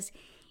interesting because,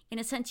 in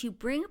a sense, you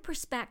bring a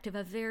perspective,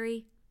 a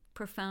very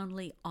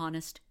profoundly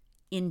honest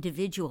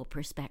individual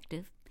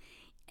perspective,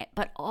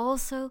 but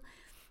also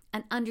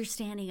an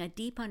understanding, a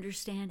deep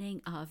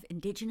understanding of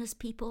Indigenous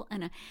people.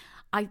 And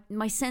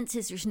my sense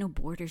is there's no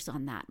borders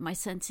on that. My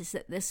sense is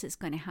that this is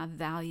going to have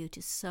value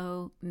to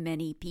so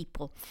many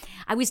people.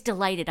 I was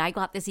delighted. I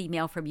got this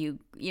email from you.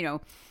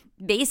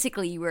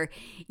 Basically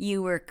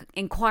you were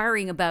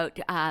inquiring about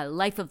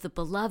Life of the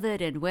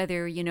Beloved and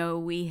whether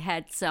we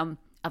had some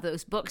of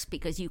those books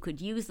because you could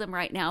use them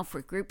right now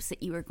for groups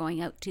that you were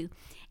going out to,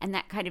 and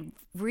that kind of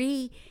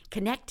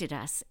reconnected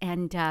us.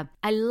 And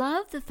I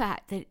love the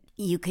fact that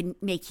you can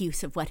make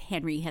use of what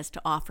Henri has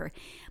to offer,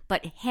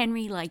 but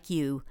Henri, like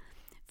you,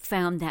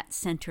 found that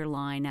center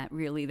line,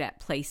 that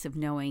place of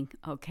knowing,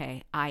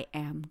 okay, I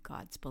am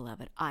God's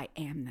beloved. I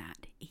am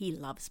that. He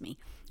loves me.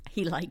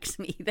 He likes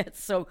me.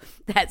 That's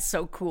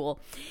so cool.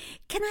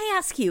 Can I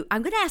ask you,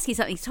 I'm going to ask you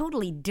something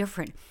totally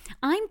different.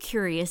 I'm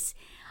curious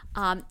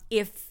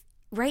if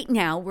right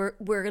now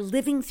we're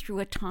living through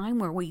a time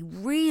where we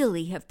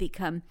really have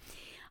become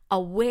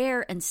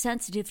aware and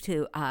sensitive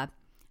to a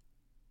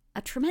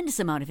tremendous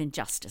amount of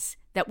injustice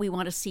that we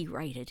want to see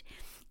righted.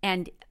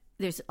 And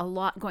there's a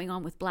lot going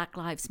on with Black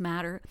Lives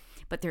Matter,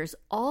 but there's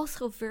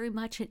also very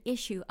much an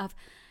issue of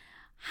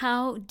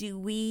how do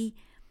we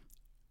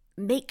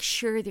make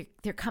sure that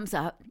there comes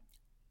a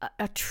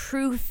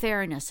true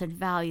fairness and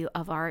value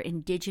of our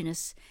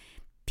Indigenous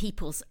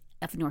peoples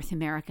of North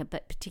America,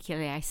 but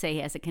particularly I say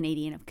as a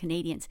Canadian of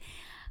Canadians.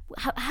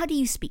 How do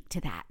you speak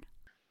to that?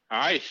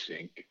 I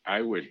think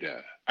I would,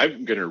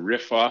 I'm going to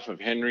riff off of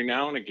Henri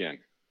Nouwen again.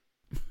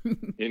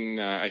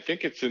 I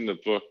think it's in the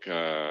book,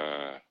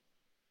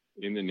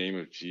 In the Name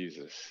of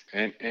Jesus.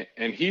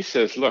 And he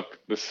says, look,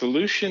 the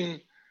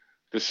solution,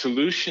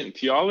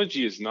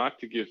 theology is not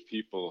to give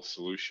people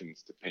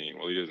solutions to pain.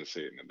 Well, he doesn't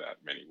say it in that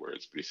many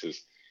words, but he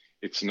says,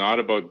 it's not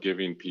about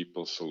giving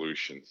people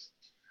solutions.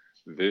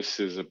 This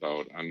is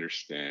about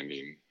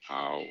understanding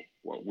how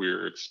what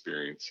we're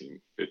experiencing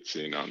fits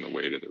in on the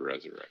way to the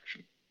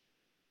resurrection.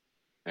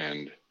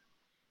 And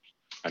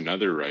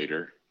another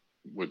writer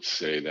would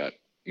say that,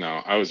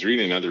 now I was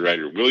reading another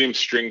writer, William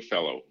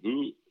Stringfellow,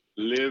 who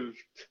lived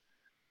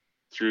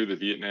through the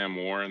Vietnam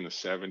War in the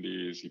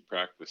 70s. He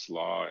practiced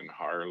law in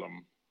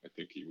Harlem. I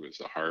think he was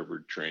a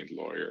Harvard-trained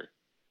lawyer.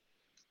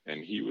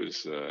 And he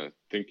was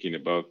thinking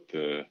about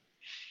the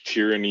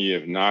tyranny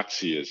of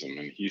Nazism.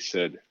 And he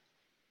said,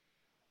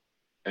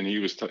 and he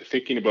was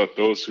thinking about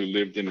those who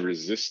lived in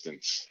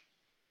resistance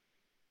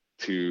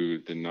to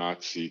the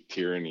Nazi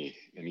tyranny.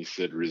 And he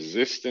said,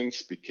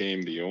 resistance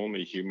became the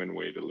only human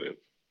way to live.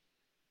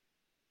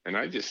 And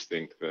I just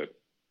think that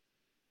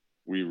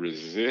we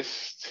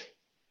resist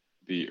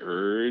the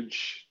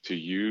urge to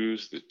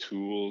use the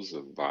tools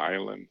of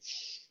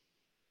violence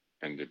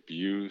and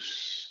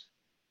abuse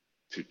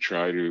to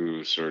try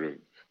to sort of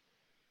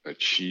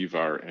achieve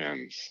our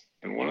ends.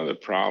 And one of the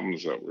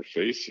problems that we're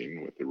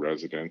facing with the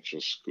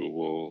residential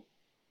school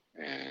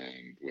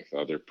and with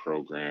other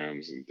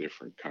programs in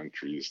different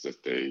countries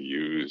that they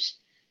use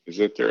is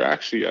that they're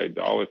actually they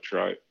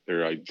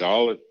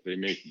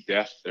make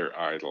death their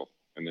idol,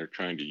 and they're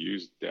trying to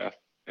use death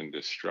and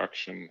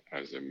destruction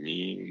as a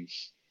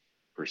means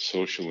for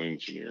social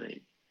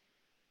engineering.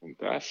 And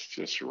that's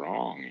just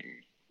wrong. And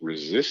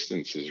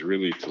resistance is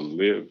really to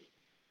live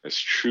as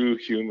true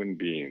human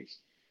beings.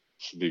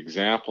 So the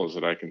examples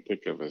that I can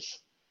think of is,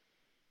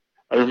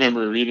 I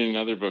remember reading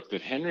another book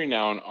that Henri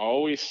Nouwen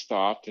always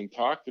stopped and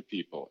talked to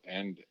people.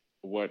 And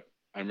what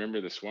I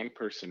remember this one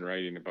person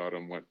writing about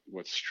him,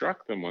 what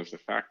struck them was the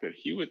fact that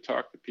he would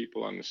talk to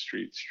people on the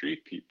street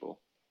people,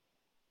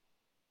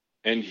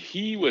 and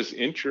he was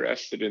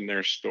interested in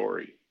their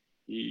story.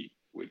 He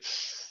would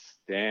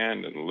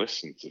stand and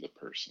listen to the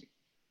person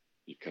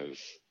because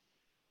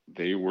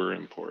they were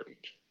important.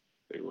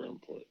 They were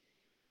important.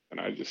 And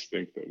I just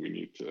think that we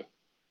need to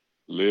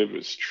live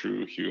as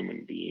true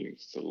human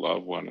beings, to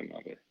love one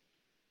another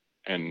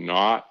and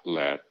not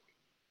let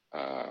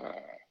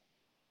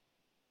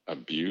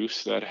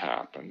abuse that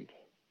happened.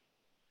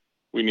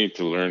 We need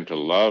to learn to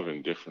love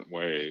in different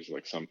ways.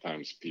 Like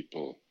sometimes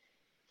people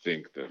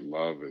think that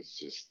love is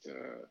just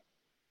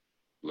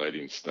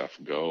letting stuff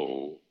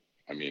go.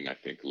 I mean, I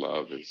think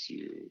love is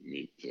you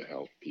need to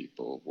help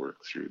people work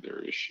through their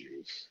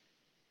issues.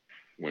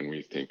 When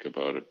we think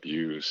about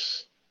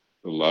abuse,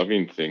 the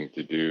loving thing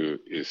to do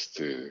is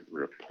to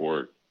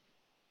report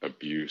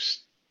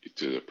abuse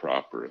to the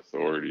proper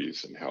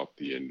authorities and help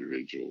the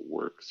individual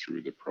work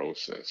through the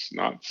process.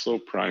 Not so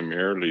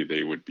primarily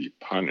they would be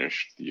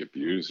punished, the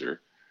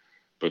abuser,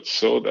 but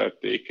so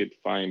that they could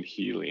find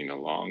healing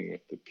along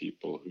with the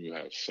people who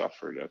have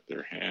suffered at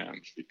their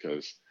hands.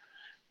 Because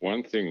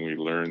one thing we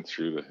learned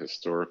through the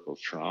historical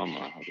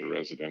trauma of the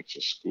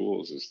residential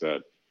schools is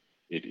that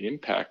it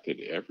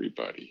impacted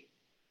everybody.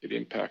 It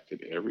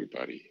impacted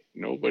everybody.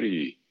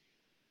 Nobody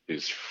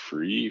is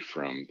free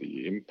from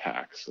the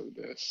impacts of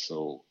this.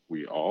 So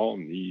we all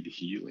need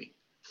healing.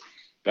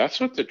 That's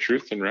what the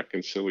Truth and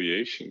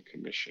Reconciliation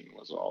Commission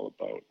was all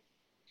about.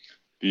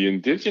 The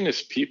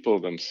Indigenous people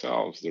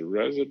themselves, the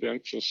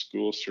residential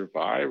school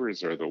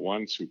survivors, are the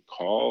ones who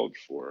called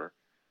for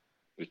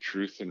the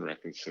Truth and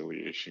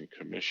Reconciliation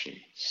Commission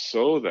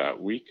so that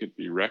we could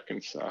be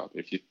reconciled.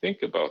 If you think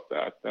about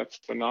that, that's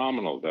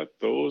phenomenal, that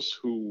those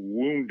who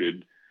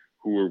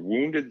were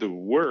wounded the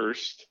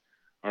worst,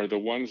 are the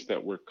ones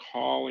that were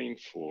calling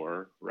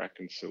for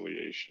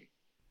reconciliation,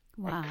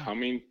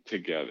 coming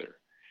together.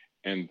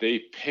 And they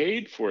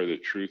paid for the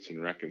Truth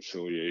and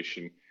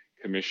Reconciliation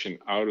Commission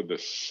out of the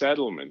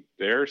settlement,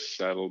 their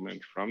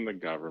settlement from the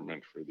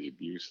government for the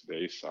abuse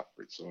they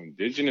suffered. So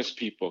Indigenous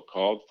people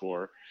called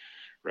for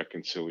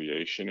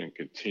reconciliation and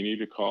continue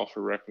to call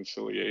for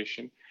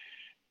reconciliation,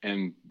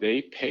 and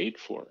they paid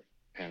for it.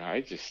 And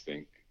I just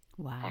think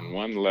on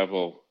one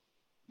level,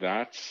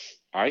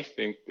 I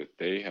think that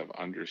they have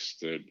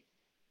understood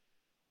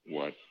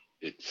what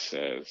it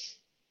says,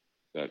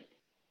 that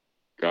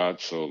God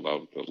so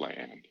loved the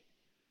land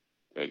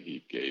that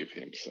he gave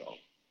himself.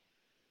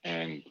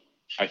 And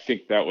I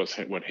think that was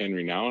what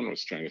Henri Nouwen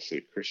was trying to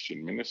say.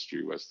 Christian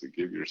ministry was to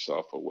give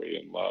yourself away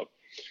in love.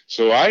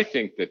 So I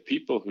think that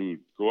people who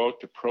go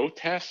out to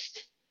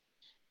protest,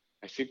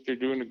 I think they're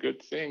doing a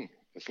good thing,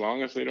 as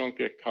long as they don't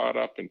get caught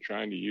up in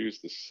trying to use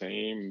the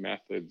same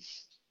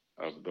methods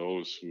of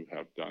those who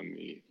have done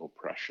the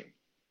oppression,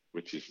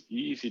 which is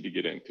easy to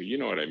get into. You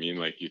know what I mean?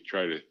 Like you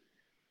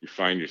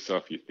find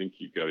yourself, you think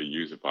you got to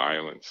use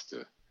violence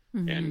to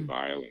end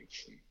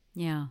violence. And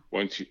yeah.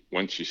 Once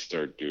you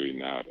start doing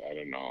that, I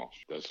don't know,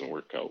 it doesn't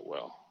work out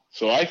well.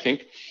 So I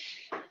think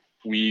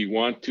we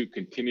want to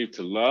continue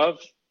to love,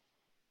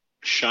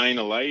 shine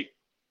a light.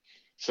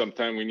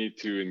 Sometimes we need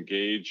to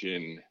engage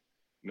in.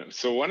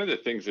 So one of the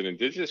things that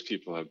Indigenous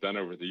people have done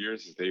over the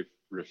years is they've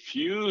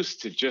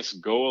refused to just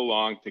go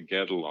along to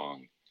get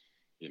along.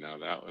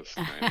 That was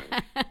kind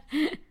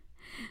of,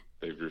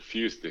 they've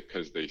refused it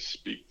because they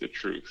speak the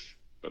truth.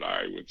 But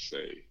I would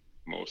say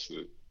most of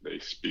it, they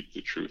speak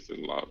the truth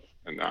in love.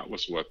 And that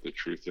was what the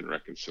Truth and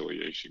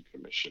Reconciliation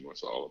Commission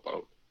was all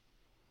about.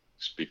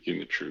 Speaking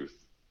the truth,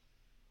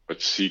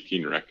 but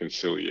seeking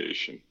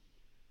reconciliation.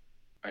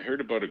 I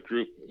heard about a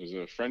group, it was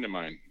a friend of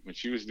mine, when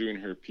she was doing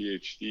her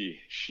PhD,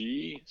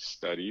 she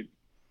studied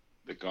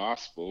the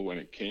gospel when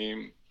it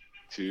came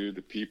to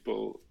the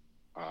people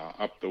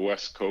up the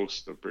west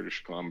coast of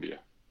British Columbia.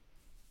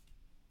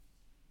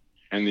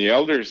 And the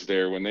elders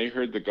there, when they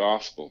heard the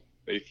gospel,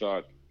 they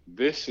thought,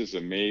 this is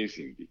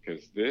amazing,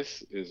 because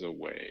this is a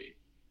way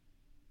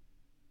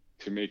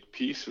to make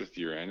peace with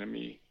your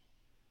enemy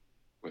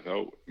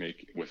without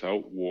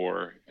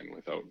war and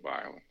without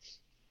violence.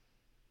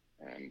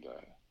 And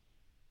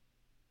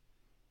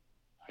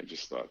I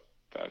just thought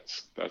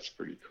that's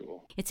pretty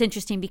cool. It's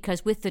interesting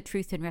because with the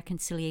Truth and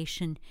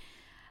Reconciliation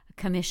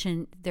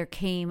Commission, there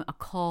came a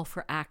call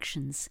for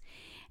actions.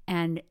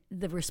 And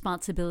the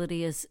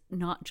responsibility is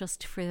not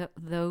just for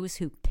those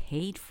who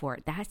paid for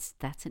it. That's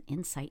an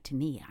insight to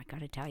me, I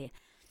got to tell you.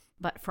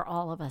 But for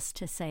all of us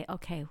to say,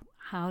 okay,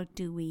 how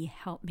do we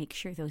help make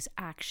sure those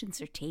actions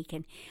are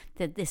taken,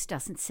 that this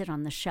doesn't sit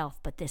on the shelf,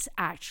 but this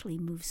actually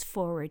moves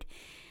forward.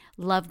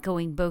 Love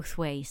going both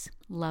ways.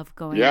 Love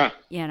going,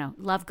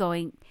 love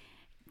going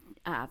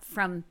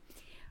from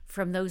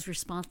those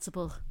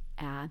responsible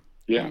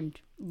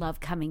and love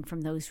coming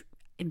from those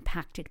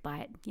impacted by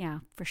it. Yeah,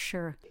 for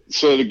sure.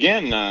 So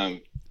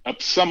again,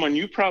 someone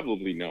you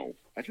probably know,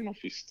 I don't know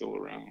if he's still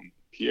around,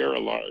 Pierre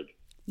Allard.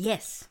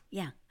 Yes,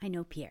 yeah, I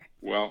know Pierre.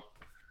 Well,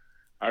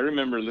 I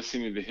remember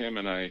listening to him,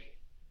 and I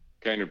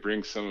kind of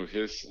bring some of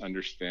his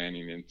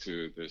understanding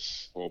into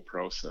this whole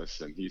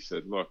process. And he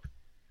said, look,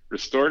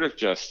 restorative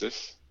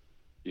justice,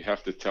 you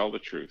have to tell the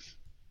truth,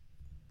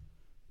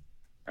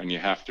 and you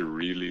have to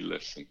really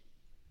listen.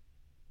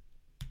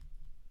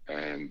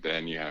 And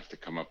then you have to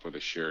come up with a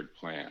shared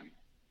plan.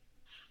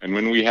 And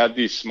when we had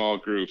these small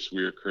groups,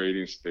 we were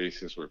creating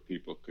spaces where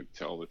people could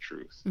tell the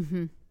truth.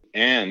 Mm-hmm.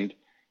 And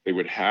they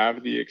would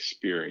have the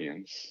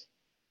experience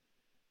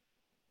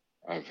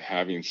of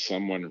having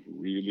someone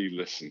really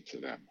listen to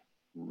them,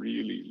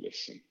 really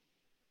listen,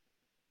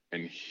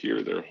 and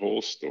hear their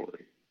whole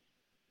story.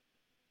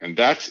 And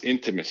that's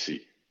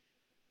intimacy.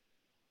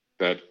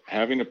 That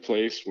having a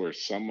place where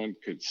someone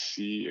could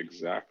see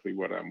exactly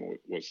what I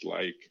was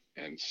like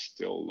and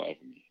still love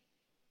me.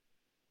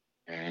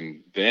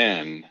 And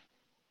then,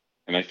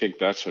 and I think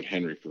that's what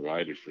Henri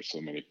provided for so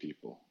many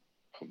people,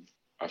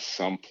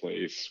 some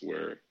place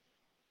where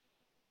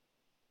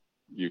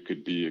you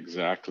could be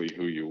exactly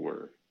who you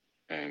were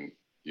and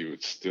you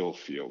would still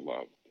feel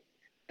loved.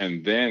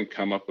 And then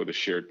come up with a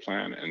shared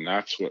plan. And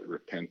that's what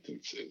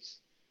repentance is.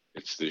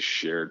 It's this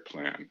shared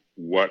plan.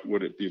 What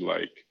would it be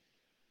like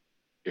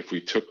if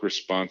we took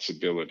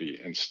responsibility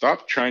and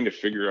stopped trying to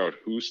figure out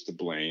who's to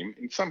blame.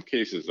 In some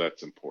cases,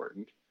 that's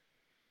important,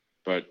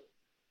 but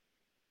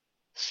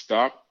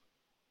stop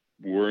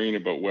worrying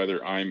about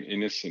whether I'm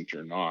innocent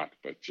or not,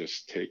 but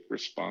just take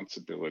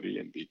responsibility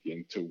and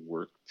begin to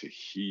work to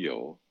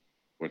heal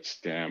what's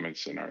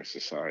damaged in our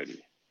society.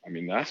 I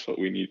mean, that's what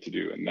we need to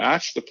do. And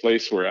that's the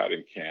place we're at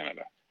in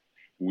Canada.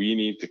 We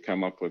need to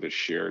come up with a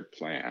shared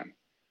plan,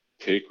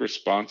 take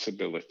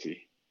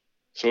responsibility.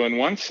 So in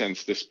one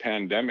sense, this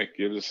pandemic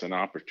gives us an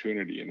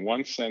opportunity. In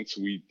one sense,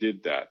 we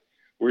did that.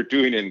 We're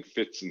doing it in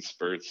fits and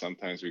spurts.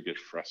 Sometimes we get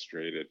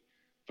frustrated,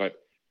 but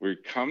we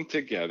come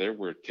together.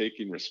 We're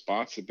taking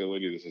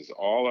responsibility. This is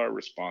all our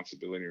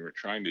responsibility. We're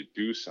trying to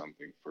do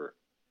something for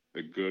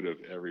the good of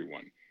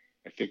everyone.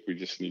 I think we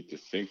just need to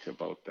think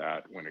about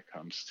that when it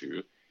comes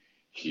to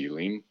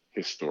healing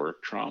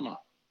historic trauma.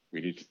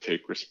 We need to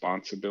take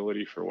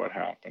responsibility for what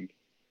happened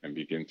and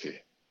begin to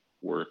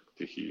work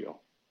to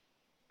heal.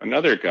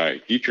 Another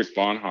guy, Dietrich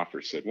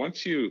Bonhoeffer, said,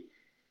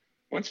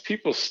 once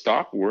people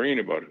stop worrying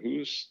about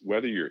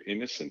whether you're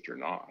innocent or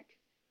not,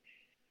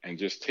 and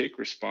just take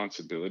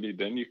responsibility,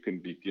 then you can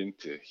begin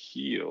to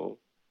heal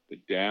the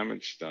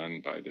damage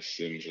done by the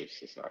sins of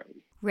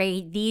society.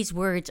 Ray, these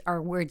words are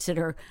words that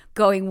are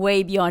going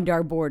way beyond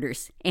our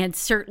borders. And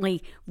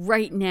certainly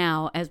right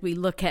now, as we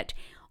look at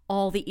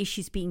all the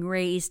issues being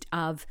raised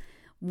of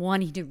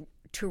wanting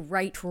to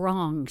right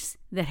wrongs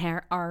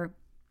that are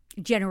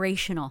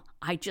generational,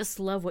 I just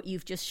love what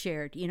you've just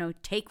shared.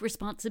 Take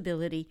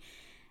responsibility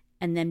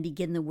and then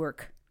begin the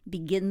work.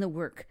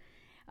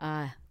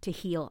 To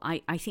heal.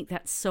 I think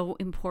that's so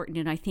important,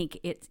 and I think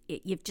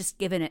you've just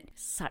given it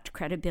such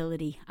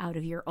credibility out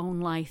of your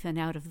own life and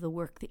out of the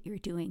work that you're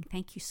doing.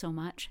 Thank you so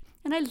much.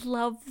 And I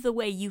love the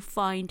way you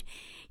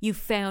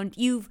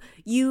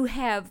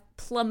have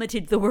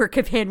plummeted the work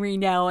of Henri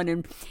Nouwen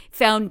and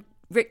found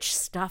rich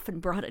stuff and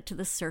brought it to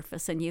the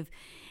surface, and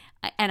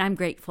I'm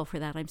grateful for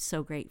that. I'm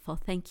so grateful.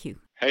 Thank you.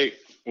 Hey,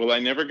 well, I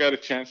never got a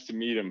chance to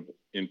meet him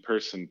in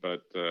person,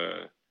 but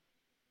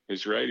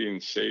his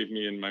writings saved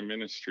me in my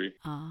ministry.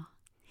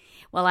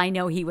 Well, I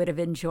know he would have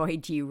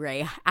enjoyed you,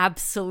 Ray.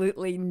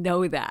 Absolutely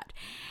know that.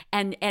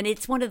 And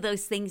it's one of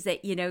those things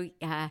that,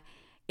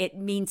 it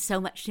means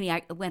so much to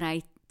me. When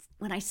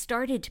I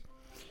started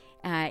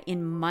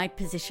in my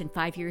position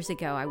 5 years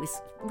ago, I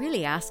was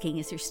really asking,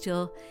 is there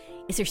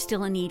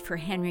still a need for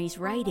Henri's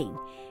writing?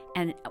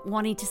 And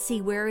wanting to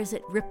see where is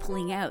it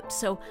rippling out.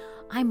 So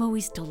I'm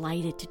always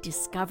delighted to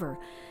discover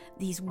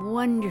these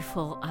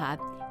wonderful,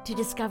 to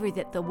discover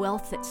that the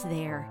wealth that's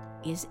there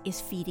is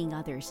feeding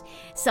others.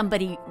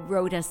 Somebody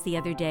wrote us the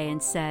other day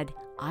and said,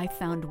 I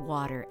found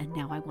water and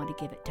now I want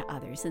to give it to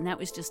others. And that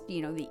was just,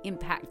 the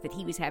impact that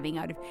he was having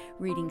out of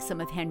reading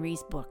some of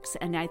Henri's books.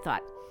 And I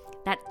thought,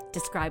 that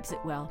describes it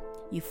well.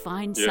 You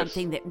find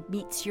something that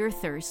meets your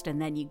thirst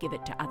and then you give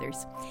it to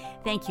others.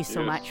 Thank you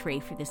so much, Ray,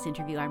 for this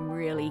interview. I'm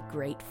really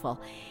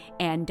grateful.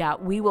 And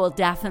we will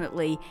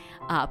definitely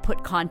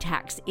put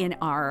contacts in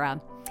our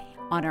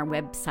on our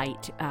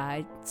website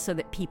so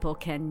that people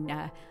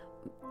can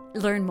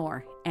learn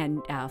more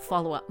and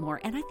follow up more.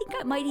 And I think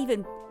I might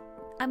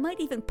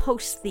even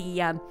post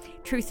the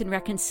Truth and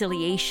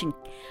Reconciliation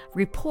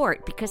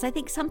report, because I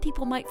think some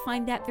people might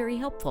find that very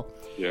helpful.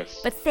 Yes.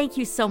 But thank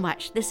you so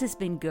much. This has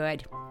been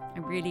good. I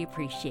really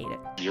appreciate it.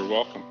 You're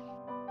welcome.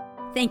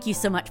 Thank you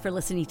so much for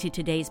listening to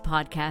today's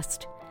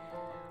podcast.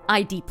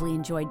 I deeply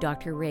enjoyed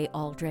Dr. Ray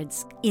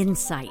Aldred's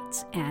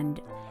insights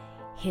and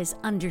his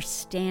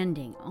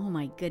understanding. Oh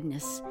my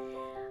goodness.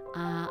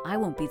 I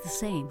won't be the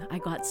same. I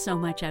got so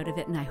much out of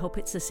it, and I hope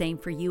it's the same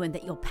for you and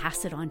that you'll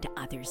pass it on to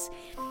others.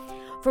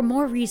 For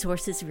more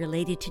resources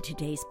related to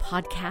today's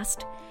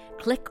podcast,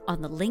 click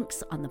on the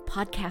links on the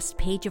podcast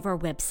page of our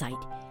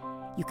website.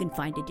 You can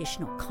find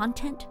additional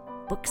content,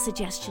 book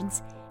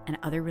suggestions, and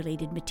other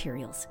related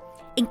materials,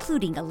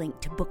 including a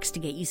link to books to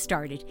get you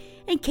started,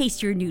 in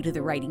case you're new to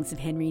the writings of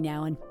Henri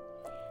Nouwen.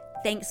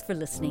 Thanks for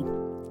listening.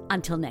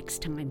 Until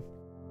next time.